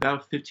album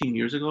about 15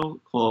 years ago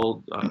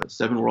called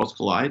Seven Worlds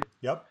Collide.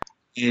 Yep.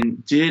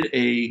 And did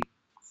a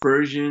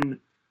version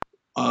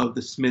of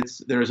the Smiths'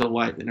 There Is a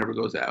Light That Never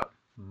Goes Out.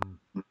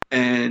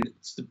 And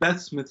it's the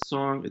best Smiths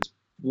song. It's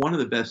one of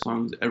the best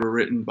songs ever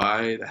written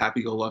by the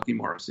happy-go-lucky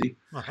Morrissey.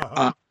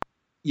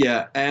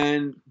 Yeah,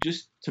 and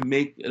just to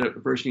make a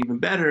version even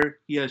better,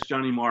 he has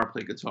Johnny Marr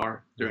play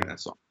guitar during that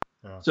song.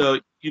 Yeah. So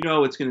you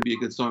know it's going to be a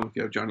good song if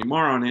you have Johnny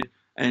Marr on it,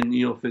 and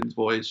Neil Finn's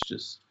voice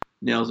just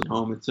nails it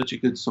home. It's such a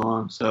good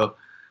song. So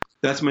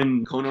that's my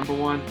co-number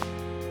one.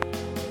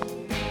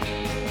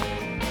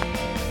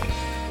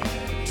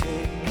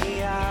 Take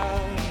me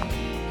out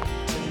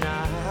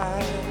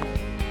tonight,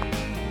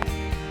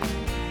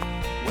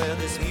 where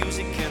there's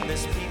music and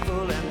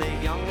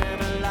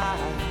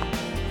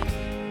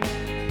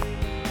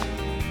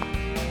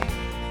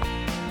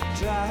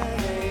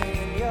Driving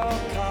in your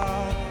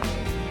car,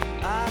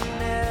 I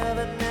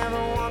never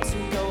want to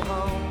go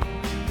home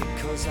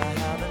because I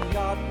haven't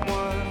got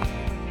one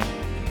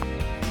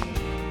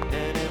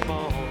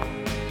anymore.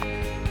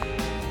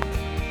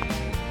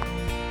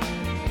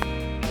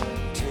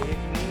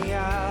 Take me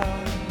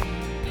out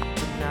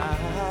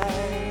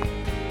tonight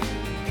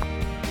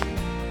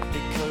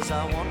because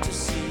I want to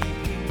see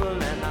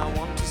people and I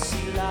want to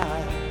see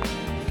life.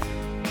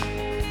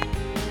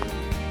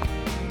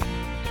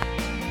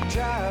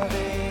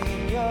 Driving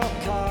in your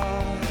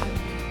car,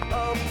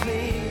 oh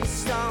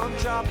please don't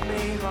drop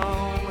me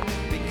home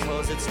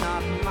because it's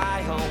not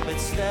my home,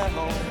 it's their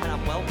home and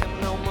I'm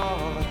welcome no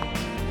more.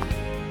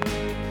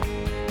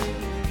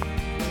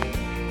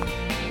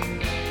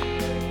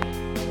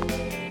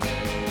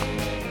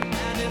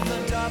 And if a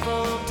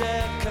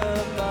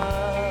double-decker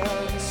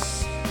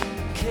bus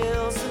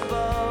kills the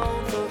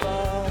both of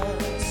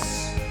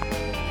us,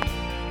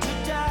 to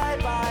die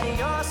by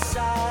your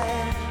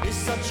side is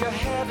such a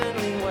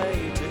heavenly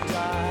way to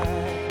die.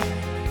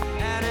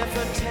 And if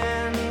a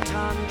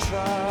 10-ton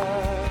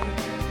truck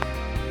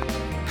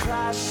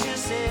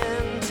crashes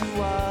into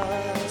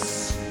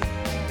us,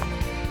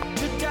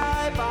 to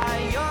die by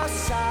your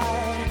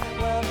side,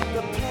 well,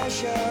 the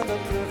pleasure, the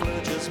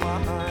privilege is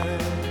mine.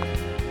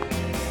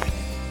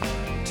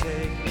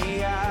 Take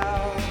me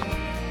out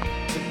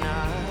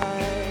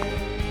tonight.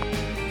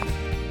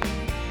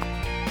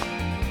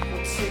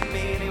 Take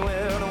me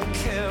anywhere, don't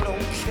care,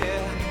 don't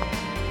care.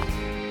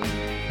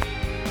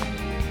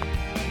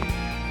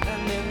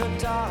 And in the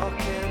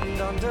darkened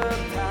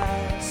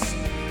underpass,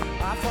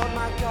 I thought,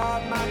 my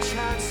God, my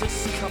chance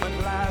has come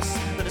at last.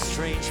 But a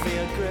strange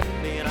fear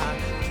gripped me and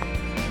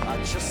I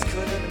just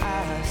couldn't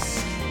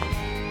ask.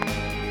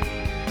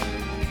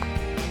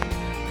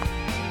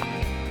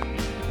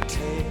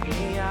 Take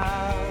me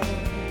out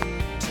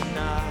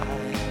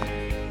tonight.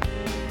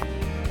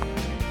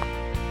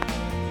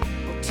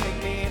 Well, take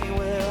me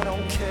anywhere,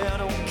 don't care,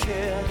 don't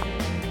care.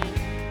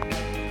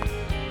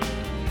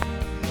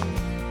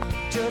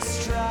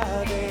 Just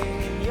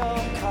driving in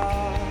your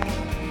car,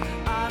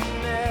 I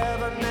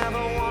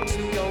never want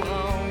to go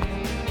home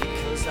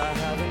because I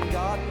haven't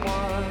got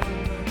one.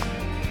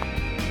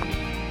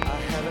 I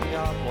haven't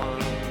got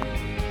one.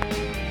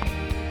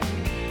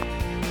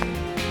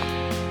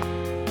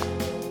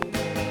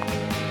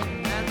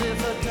 And if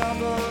a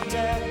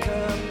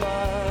double-decker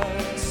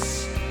bus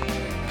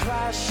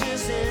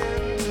crashes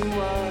into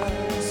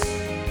us,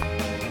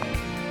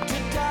 to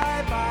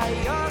die by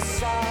your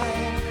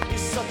side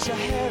is such a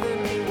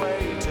heavenly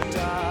way to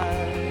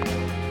die.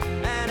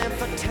 And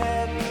if a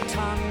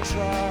 10-ton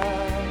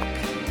truck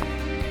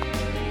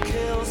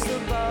kills the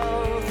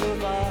both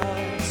of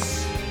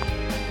us,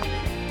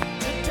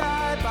 to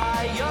die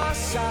by your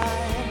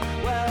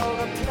side, well,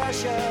 the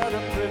pleasure,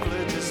 the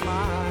privilege is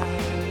mine.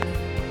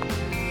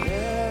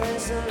 There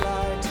is a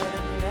light and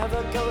it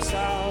never goes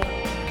out.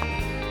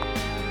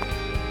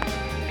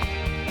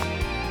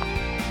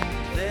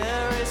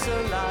 There is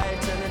a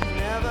light and it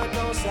never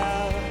goes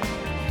out.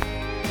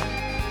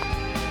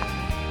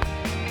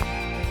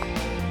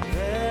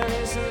 There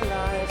is a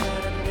light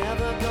and it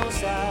never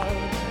goes out.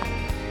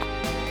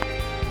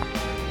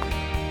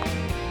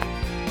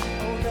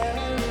 Oh,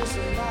 there is a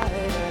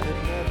light and it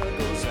never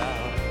goes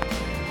out.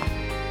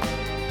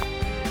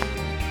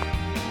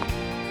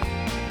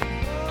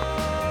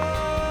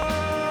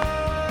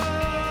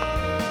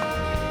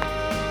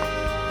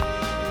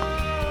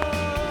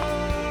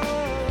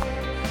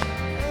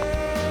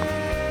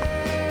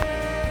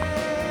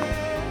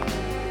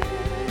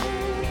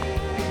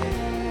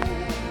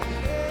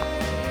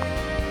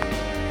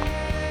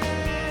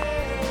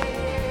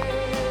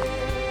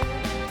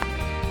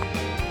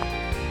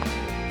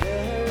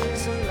 There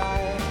is a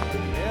light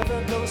that never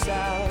goes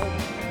out.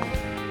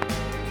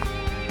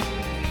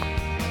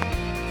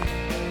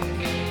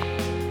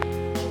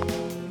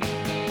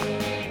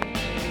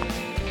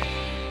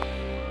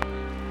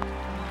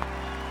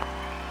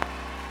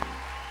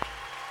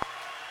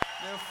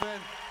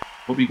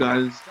 Hope you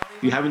guys,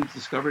 if you haven't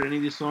discovered any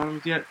of these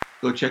songs yet,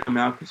 go check them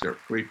out because they're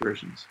great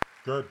versions.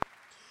 Good.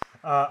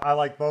 I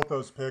like both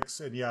those picks,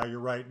 and yeah, you're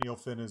right. Neil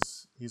Finn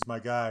he's my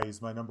guy.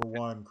 He's my number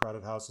one.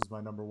 Crowded House is my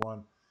number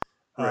one.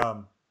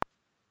 Right.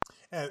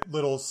 And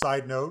little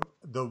side note,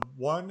 the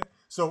one.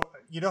 So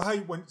you know how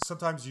when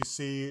sometimes you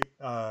see,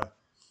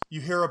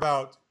 you hear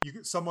about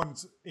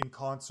someone's in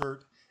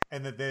concert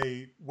and that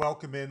they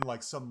welcome in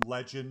like some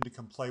legend to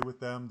come play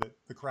with them that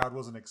the crowd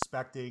wasn't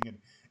expecting, and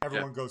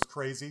everyone goes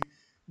crazy.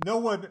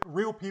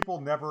 Real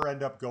people never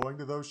end up going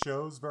to those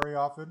shows very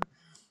often.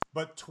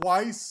 But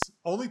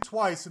only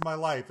twice in my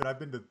life, and I've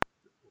been to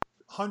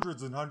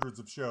hundreds and hundreds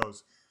of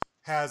shows,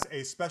 has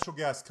a special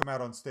guest come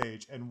out on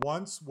stage. And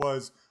once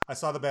was, I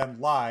saw the band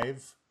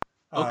live,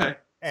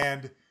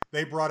 and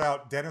they brought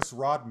out Dennis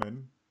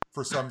Rodman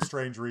for some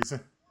strange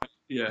reason.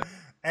 Yeah.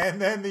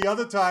 And then the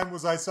other time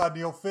was I saw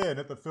Neil Finn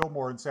at the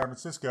Fillmore in San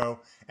Francisco,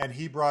 and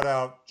he brought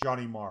out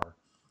Johnny Marr.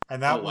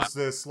 And that was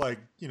this, like,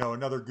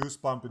 another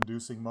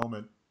goosebump-inducing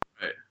moment.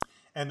 Right.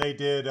 And they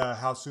did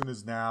How Soon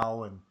Is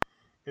Now, and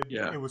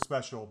Yeah. It was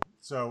special.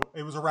 So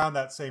it was around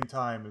that same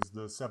time as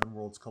the Seven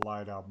Worlds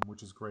Collide album,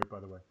 which is great, by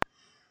the way.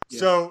 Yeah.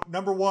 So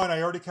number one,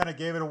 I already kind of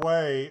gave it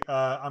away.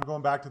 I'm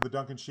going back to the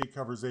Duncan Sheik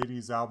Covers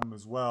 80s album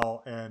as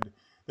well. And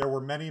there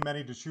were many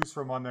to choose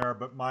from on there.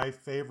 But my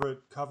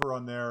favorite cover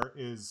on there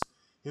is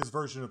his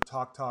version of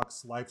Talk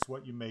Talk's Life's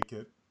What You Make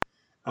It.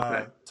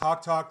 Okay.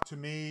 Talk Talk to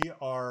me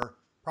are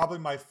probably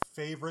my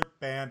favorite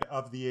band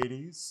of the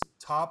 80s.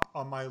 Top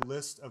on my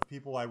list of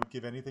people I would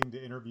give anything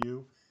to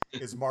interview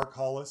is Mark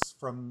Hollis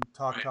from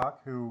Talk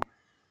Talk, who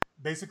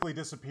basically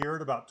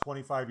disappeared about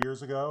 25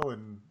 years ago,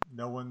 and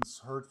no one's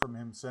heard from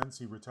him since.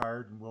 He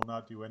retired and will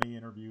not do any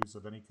interviews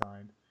of any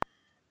kind.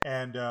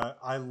 And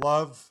I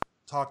love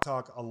Talk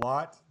Talk a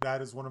lot.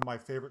 That is one of my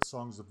favorite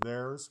songs of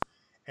theirs.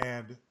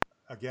 And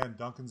again,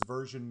 Duncan's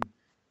version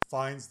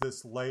finds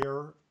this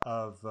layer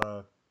of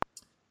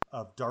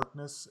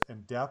darkness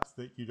and depth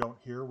that you don't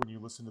hear when you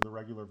listen to the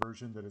regular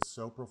version that is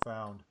so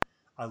profound.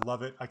 I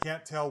love it. I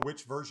can't tell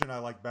which version I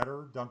like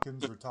better,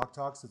 Duncan's or Talk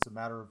Talk's. It's a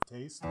matter of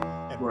taste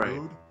and Right.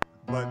 mood.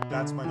 But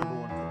that's my number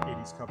one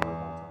 80s cover of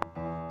all time.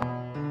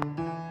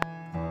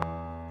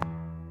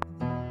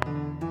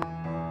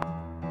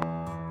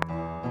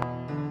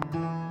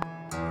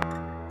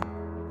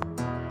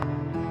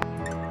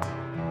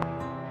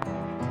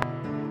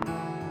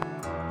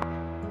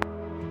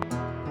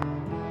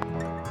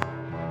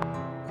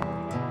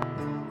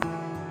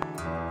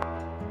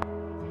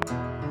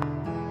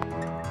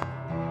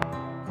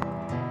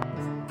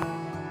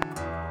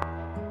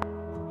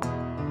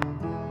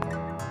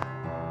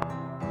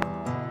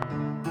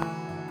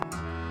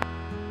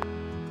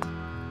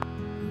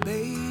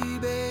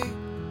 Baby,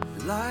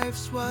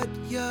 life's what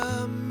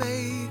you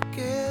make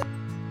it.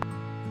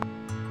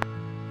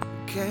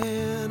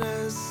 Can't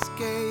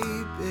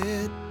escape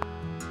it.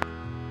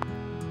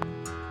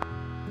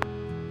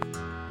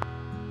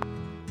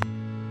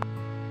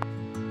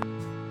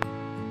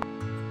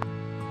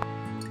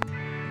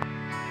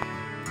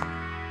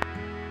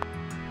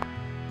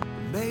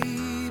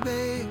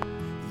 Maybe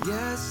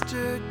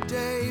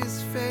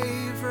yesterday's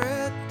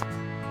favorite.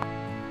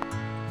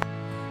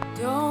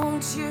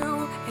 Don't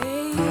you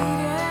hate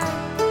it?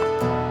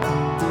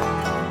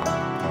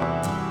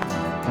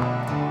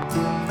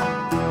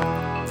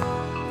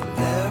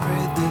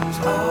 Everything's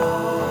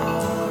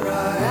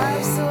alright.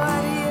 Life's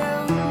what you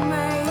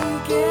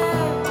make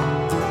it.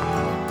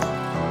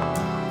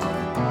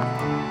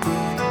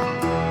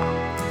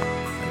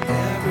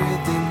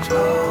 Everything's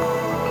alright.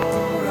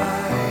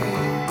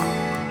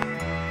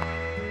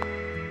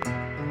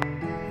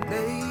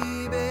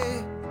 Baby,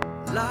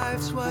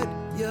 life's what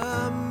you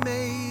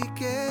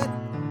make it.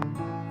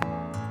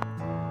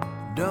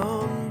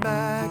 Don't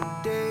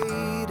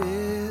backdate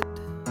it.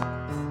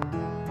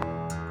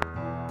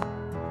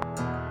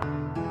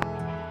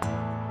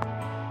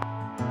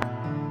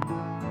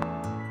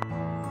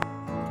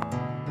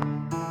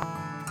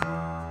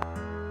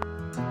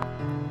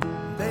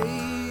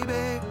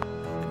 Baby,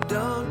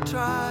 don't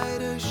try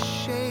to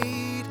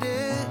shade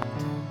it.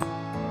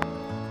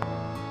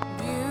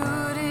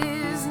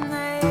 Beauty's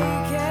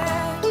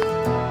naked.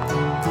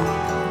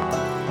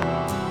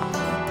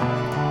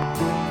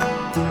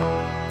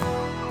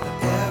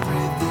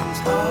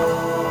 Everything's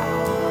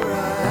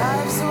alright.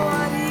 Life's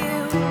what you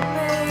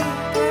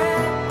make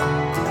it.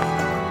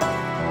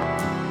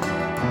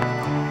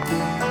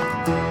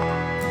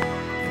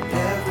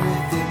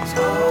 Everything's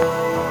alright.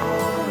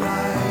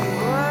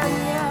 What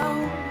you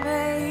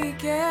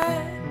make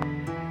it.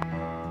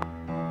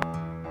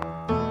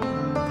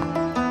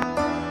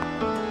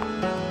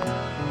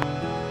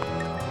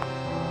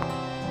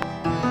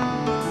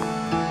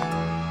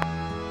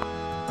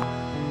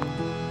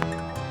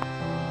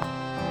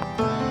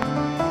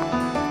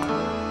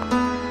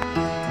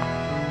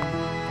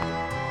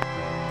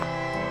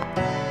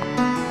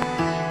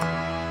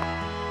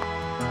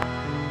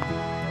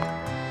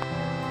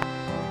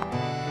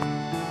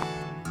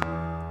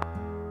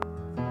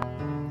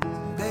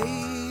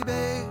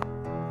 Baby,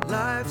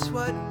 life's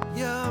what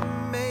you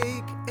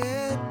make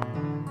it.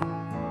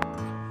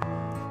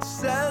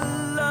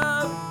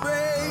 Celebrate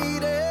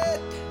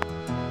it.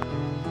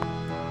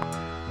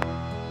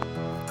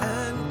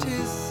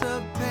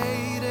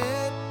 Anticipate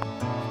it.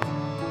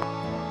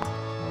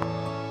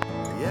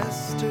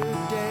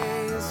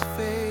 Yesterday's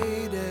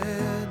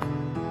faded.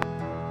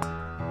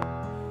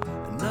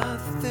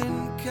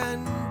 Nothing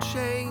can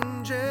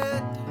change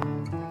it.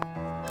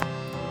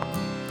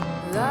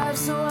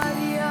 Life's what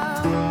you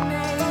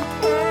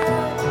make it.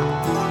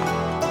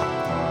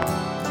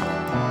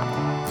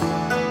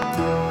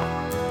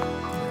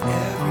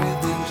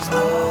 Everything's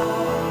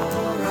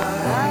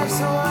alright. Life's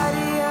what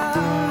you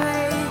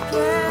make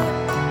it.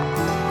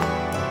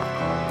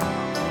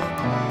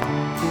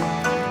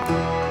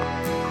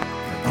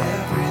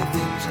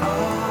 Everything's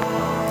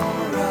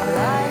alright.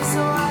 Life's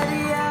what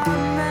you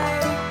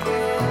make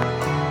it.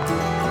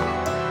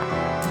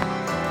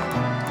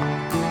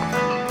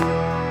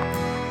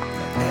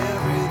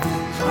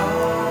 Everything's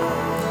alright.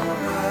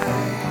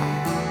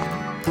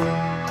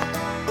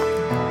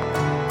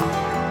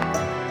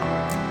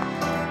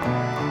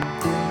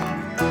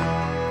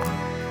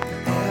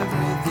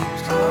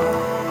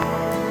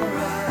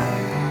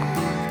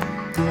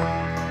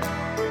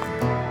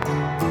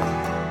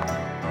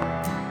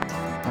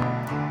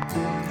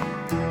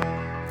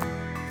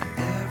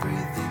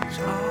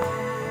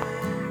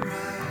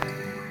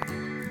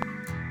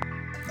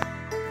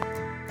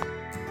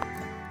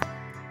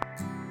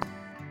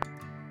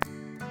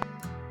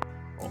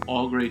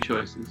 all great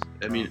choices.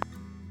 I mean,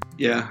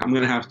 yeah, I'm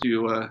gonna have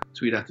to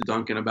tweet out to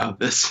Duncan about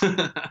this.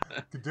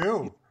 Could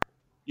do.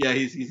 Yeah,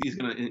 he's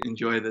gonna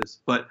enjoy this.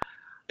 But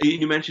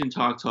you mentioned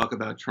talk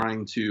about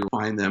trying to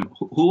find them.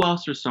 Who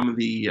else are some of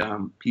the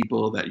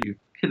people that you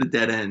hit a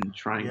dead end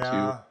trying to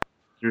Yeah.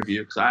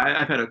 interview? Because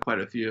I've had quite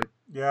a few.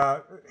 Yeah.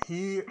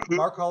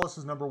 Mark Hollis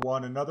is number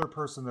one. Another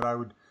person that I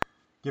would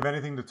give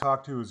anything to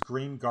talk to is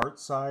Green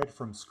Gartside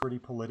from Scritti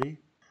Politti.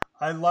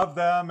 I love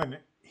them, and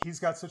he's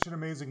got such an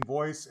amazing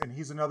voice, and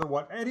he's another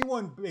one.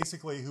 Anyone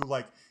basically who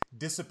like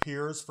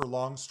disappears for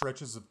long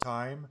stretches of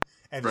time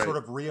and Right. sort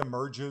of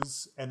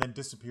reemerges and then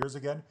disappears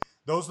again.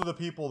 Those are the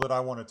people that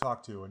I want to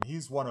talk to, and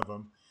he's one of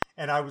them.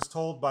 And I was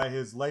told by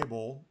his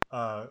label,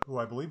 who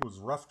I believe was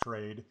Rough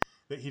Trade,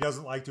 that he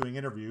doesn't like doing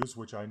interviews,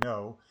 which I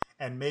know.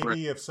 And maybe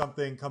Right. if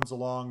something comes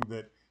along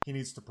that he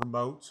needs to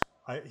promote,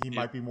 he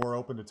might be more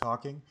open to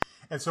talking.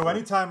 And so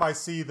anytime I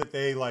see that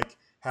they like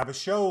have a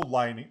show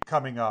line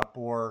coming up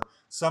or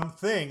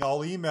something,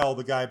 I'll email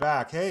the guy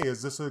back, hey,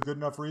 is this a good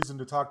enough reason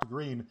to talk to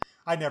Green?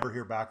 I never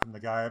hear back from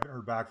the guy. I haven't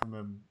heard back from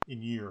him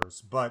in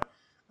years. But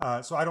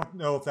so I don't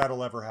know if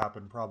that'll ever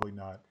happen. Probably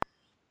not.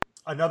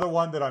 Another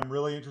one that I'm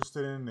really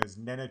interested in is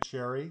Nena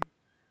Cherry.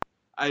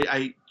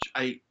 I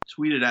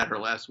tweeted at her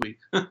last week.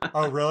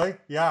 Oh, really?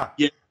 Yeah.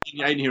 Yeah,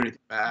 I didn't hear anything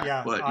back.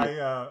 Yeah, but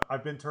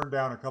I've been turned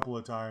down a couple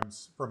of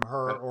times from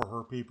her or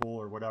her people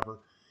or whatever.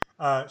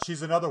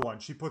 She's another one.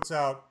 She puts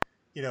out,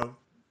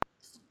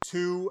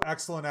 2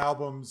 excellent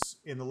albums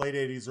in the late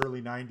 80s,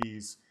 early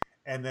 90s,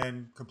 and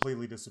then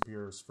completely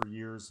disappears for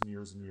years and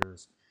years and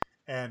years.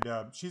 And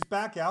she's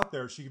back out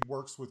there. She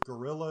works with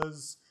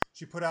Gorillaz.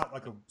 She put out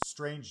like a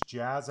strange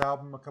jazz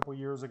album a couple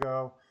years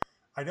ago.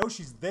 I know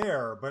she's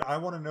there, but I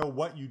want to know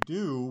what you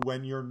do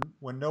when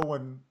no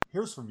one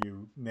hears from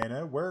you,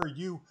 Nena. Where are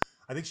you?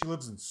 I think she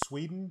lives in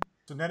Sweden.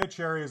 So Nena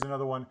Cherry is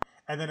another one.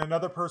 And then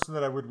another person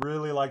that I would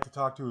really like to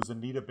talk to is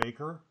Anita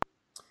Baker.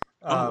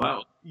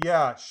 wow.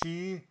 Yeah,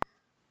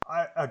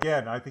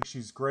 I think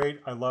she's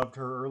great. I loved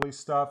her early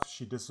stuff.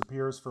 She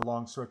disappears for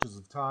long stretches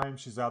of time.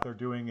 She's out there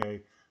doing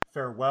a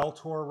farewell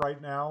tour right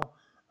now.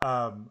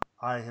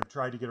 I have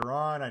tried to get her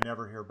on. I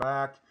never hear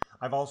back.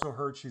 I've also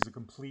heard she's a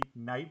complete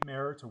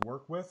nightmare to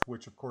work with,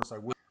 which of course I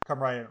would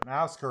come right and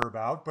ask her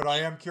about, but I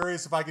am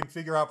curious if I can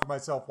figure out for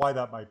myself why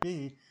that might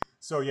be.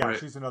 So yeah, Right.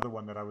 She's another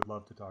one that I would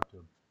love to talk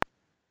to.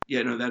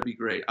 Yeah, no, that'd be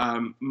great. I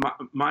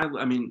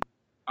mean,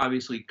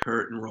 obviously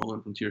Kurt and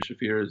Roland from Tears for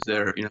Fears is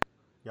there,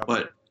 Yep.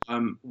 but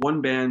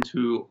one band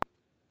who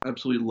I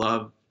absolutely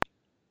love,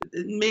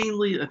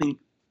 mainly I think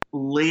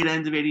late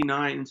end of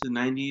 '89 into the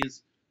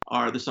 '90s,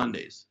 are the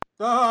Sundays.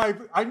 Oh,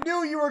 I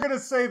knew you were going to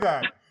say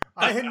that.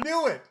 I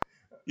knew it.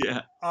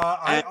 Yeah.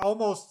 I'm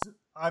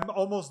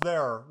almost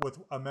there with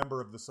a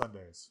member of the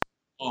Sundays.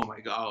 Oh my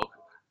God,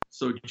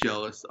 so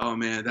jealous. Oh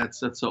man, that's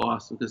so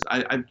awesome because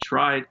I've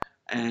tried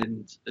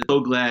and so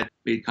glad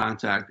they made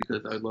contact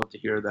because I'd love to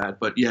hear that.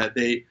 But yeah,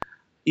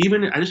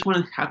 I just want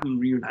to have them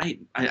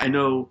reunite. I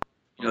know,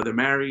 they're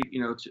married,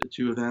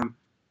 two of them,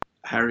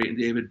 Harry and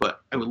David,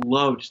 but I would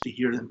love just to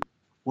hear them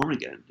perform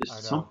again, I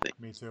just know, something.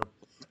 Me too.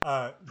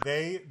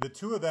 The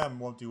two of them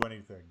won't do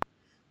anything,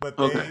 but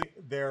Okay.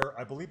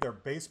 I believe their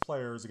bass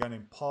player is a guy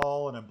named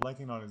Paul, and I'm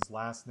blanking on his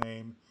last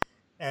name.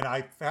 And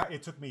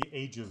it took me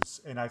ages,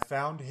 and I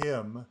found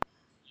him.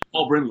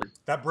 Oh, Brindley.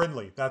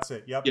 Brindley, that's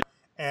it. Yep. Yeah.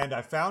 And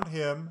I found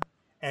him,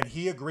 and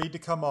he agreed to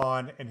come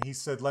on, and he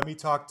said, "Let me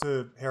talk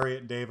to Harriet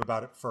and Dave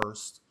about it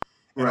first,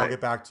 and I'll Right.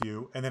 get back to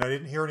you." And then I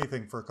didn't hear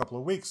anything for a couple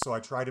of weeks, so I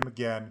tried him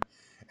again,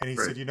 and he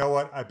Right. said, "You know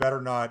what? I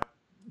better not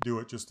do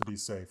it just to be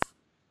safe."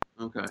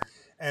 Okay.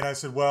 And I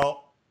said,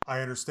 "Well,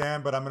 I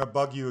understand, but I'm going to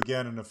bug you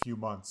again in a few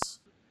months."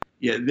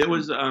 Yeah, there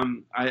was.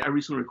 I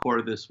recently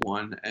recorded this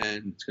one,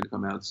 and it's going to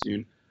come out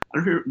soon. I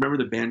don't know if you remember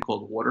the band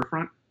called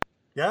Waterfront.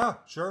 Yeah,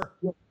 sure.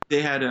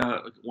 They had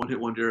a one-hit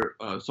wonder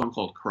song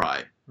called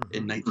 "Cry"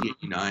 in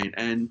 1989,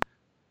 and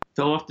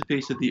fell off the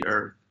face of the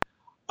earth.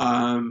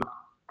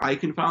 I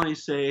can finally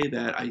say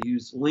that I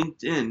used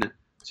LinkedIn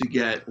to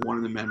get one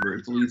of the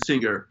members, the lead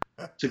singer,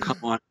 to come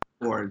on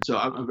board. So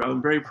I'm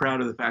very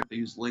proud of the fact that I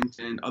used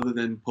LinkedIn, other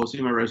than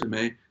posting my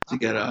resume, to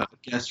get a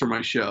guest for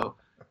my show.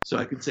 So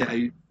I could say I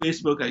use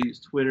Facebook, I use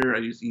Twitter, I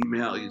use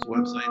email, I use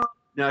websites.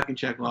 Now I can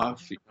check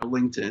off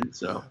LinkedIn.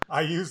 So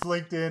I used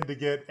LinkedIn to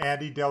get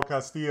Andy Del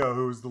Castillo,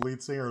 who's the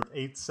lead singer of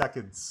 8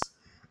 Seconds.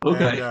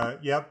 Okay.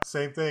 And, yep,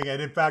 same thing.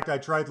 And in fact, I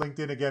tried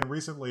LinkedIn again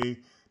recently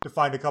to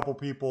find a couple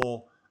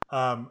people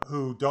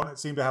who don't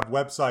seem to have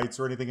websites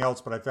or anything else,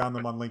 but I found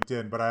them on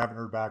LinkedIn, but I haven't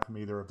heard back from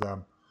either of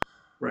them.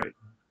 Right.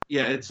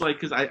 Yeah, it's like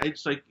because I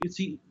just like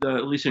the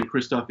Lisa and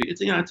Chris Duffy.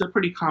 It's it's a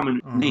pretty common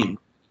name.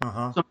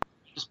 Uh-huh. So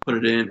I just put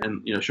it in,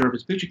 and sure enough,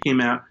 his picture came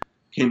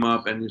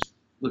up, and he's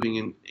living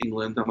in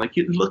England. I'm like,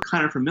 he looked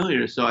kind of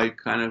familiar, so I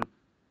kind of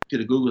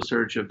did a Google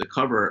search of the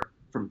cover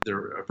from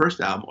their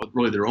first album, or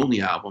really their only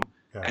album,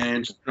 Yeah.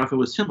 and sure enough, it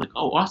was him. Like,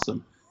 oh,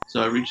 awesome.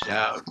 So I reached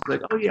out,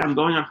 like, oh yeah, I'm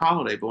going on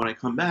holiday, but when I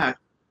come back,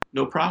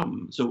 no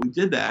problem. So we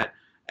did that,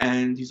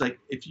 and he's like,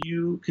 if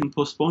you can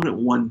postpone it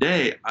one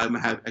day, I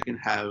can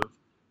have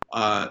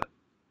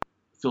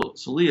Phil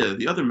Celia,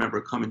 the other member,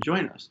 come and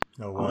join us.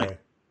 No I'm way.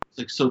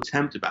 like so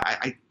tempted, but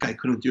I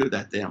couldn't do it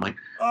that day. I'm like,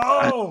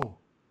 Oh,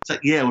 it's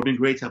like, yeah, it would have been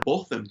great to have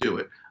both of them do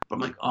it. But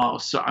I'm like, oh,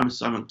 I'm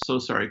so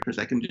sorry, Chris.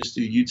 I can just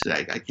do you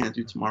today. I can't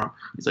do tomorrow.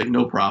 He's like,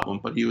 no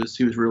problem. But he was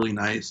really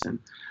nice, and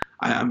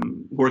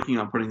I'm working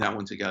on putting that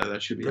one together.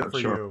 That should be good out for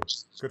short. you.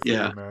 Good for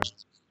Yeah. you, man.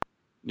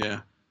 Yeah.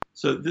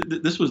 So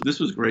this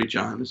was great,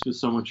 John. This was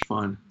so much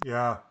fun.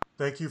 Yeah.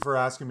 Thank you for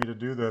asking me to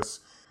do this.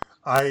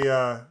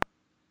 I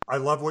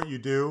love what you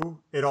do.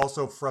 It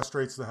also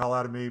frustrates the hell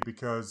out of me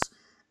because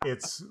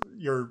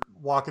you're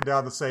walking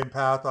down the same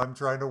path I'm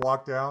trying to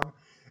walk down,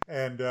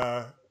 and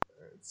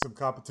some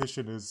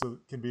competition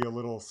can be a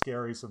little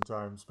scary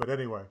sometimes. But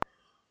anyway,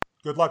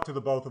 good luck to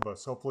the both of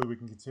us. Hopefully, we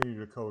can continue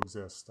to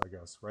coexist. I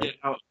guess, right?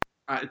 Yeah,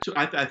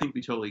 I think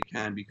we totally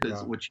can,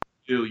 because Yeah. what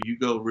you do, you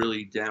go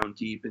really down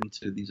deep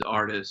into these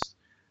artists,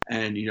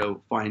 and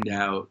find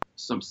out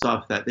some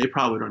stuff that they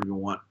probably don't even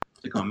want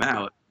to come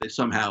out. They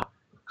somehow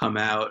come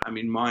out. I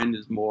mean, mine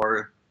is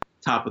more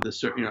top of the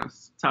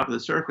top of the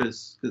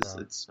surface, because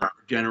Yeah. it's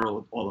general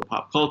with all the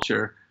pop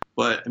culture.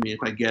 But I mean, if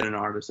I get an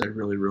artist I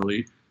really,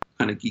 really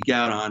kind of geek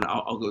out on,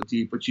 I'll go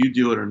deep. But you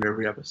do it on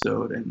every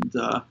episode, and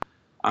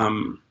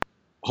I'm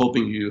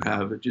hoping you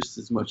have just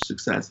as much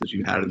success as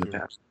you had in the Thank you.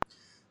 past.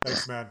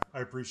 Thanks, man.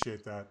 I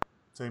appreciate that.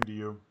 Same to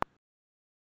you.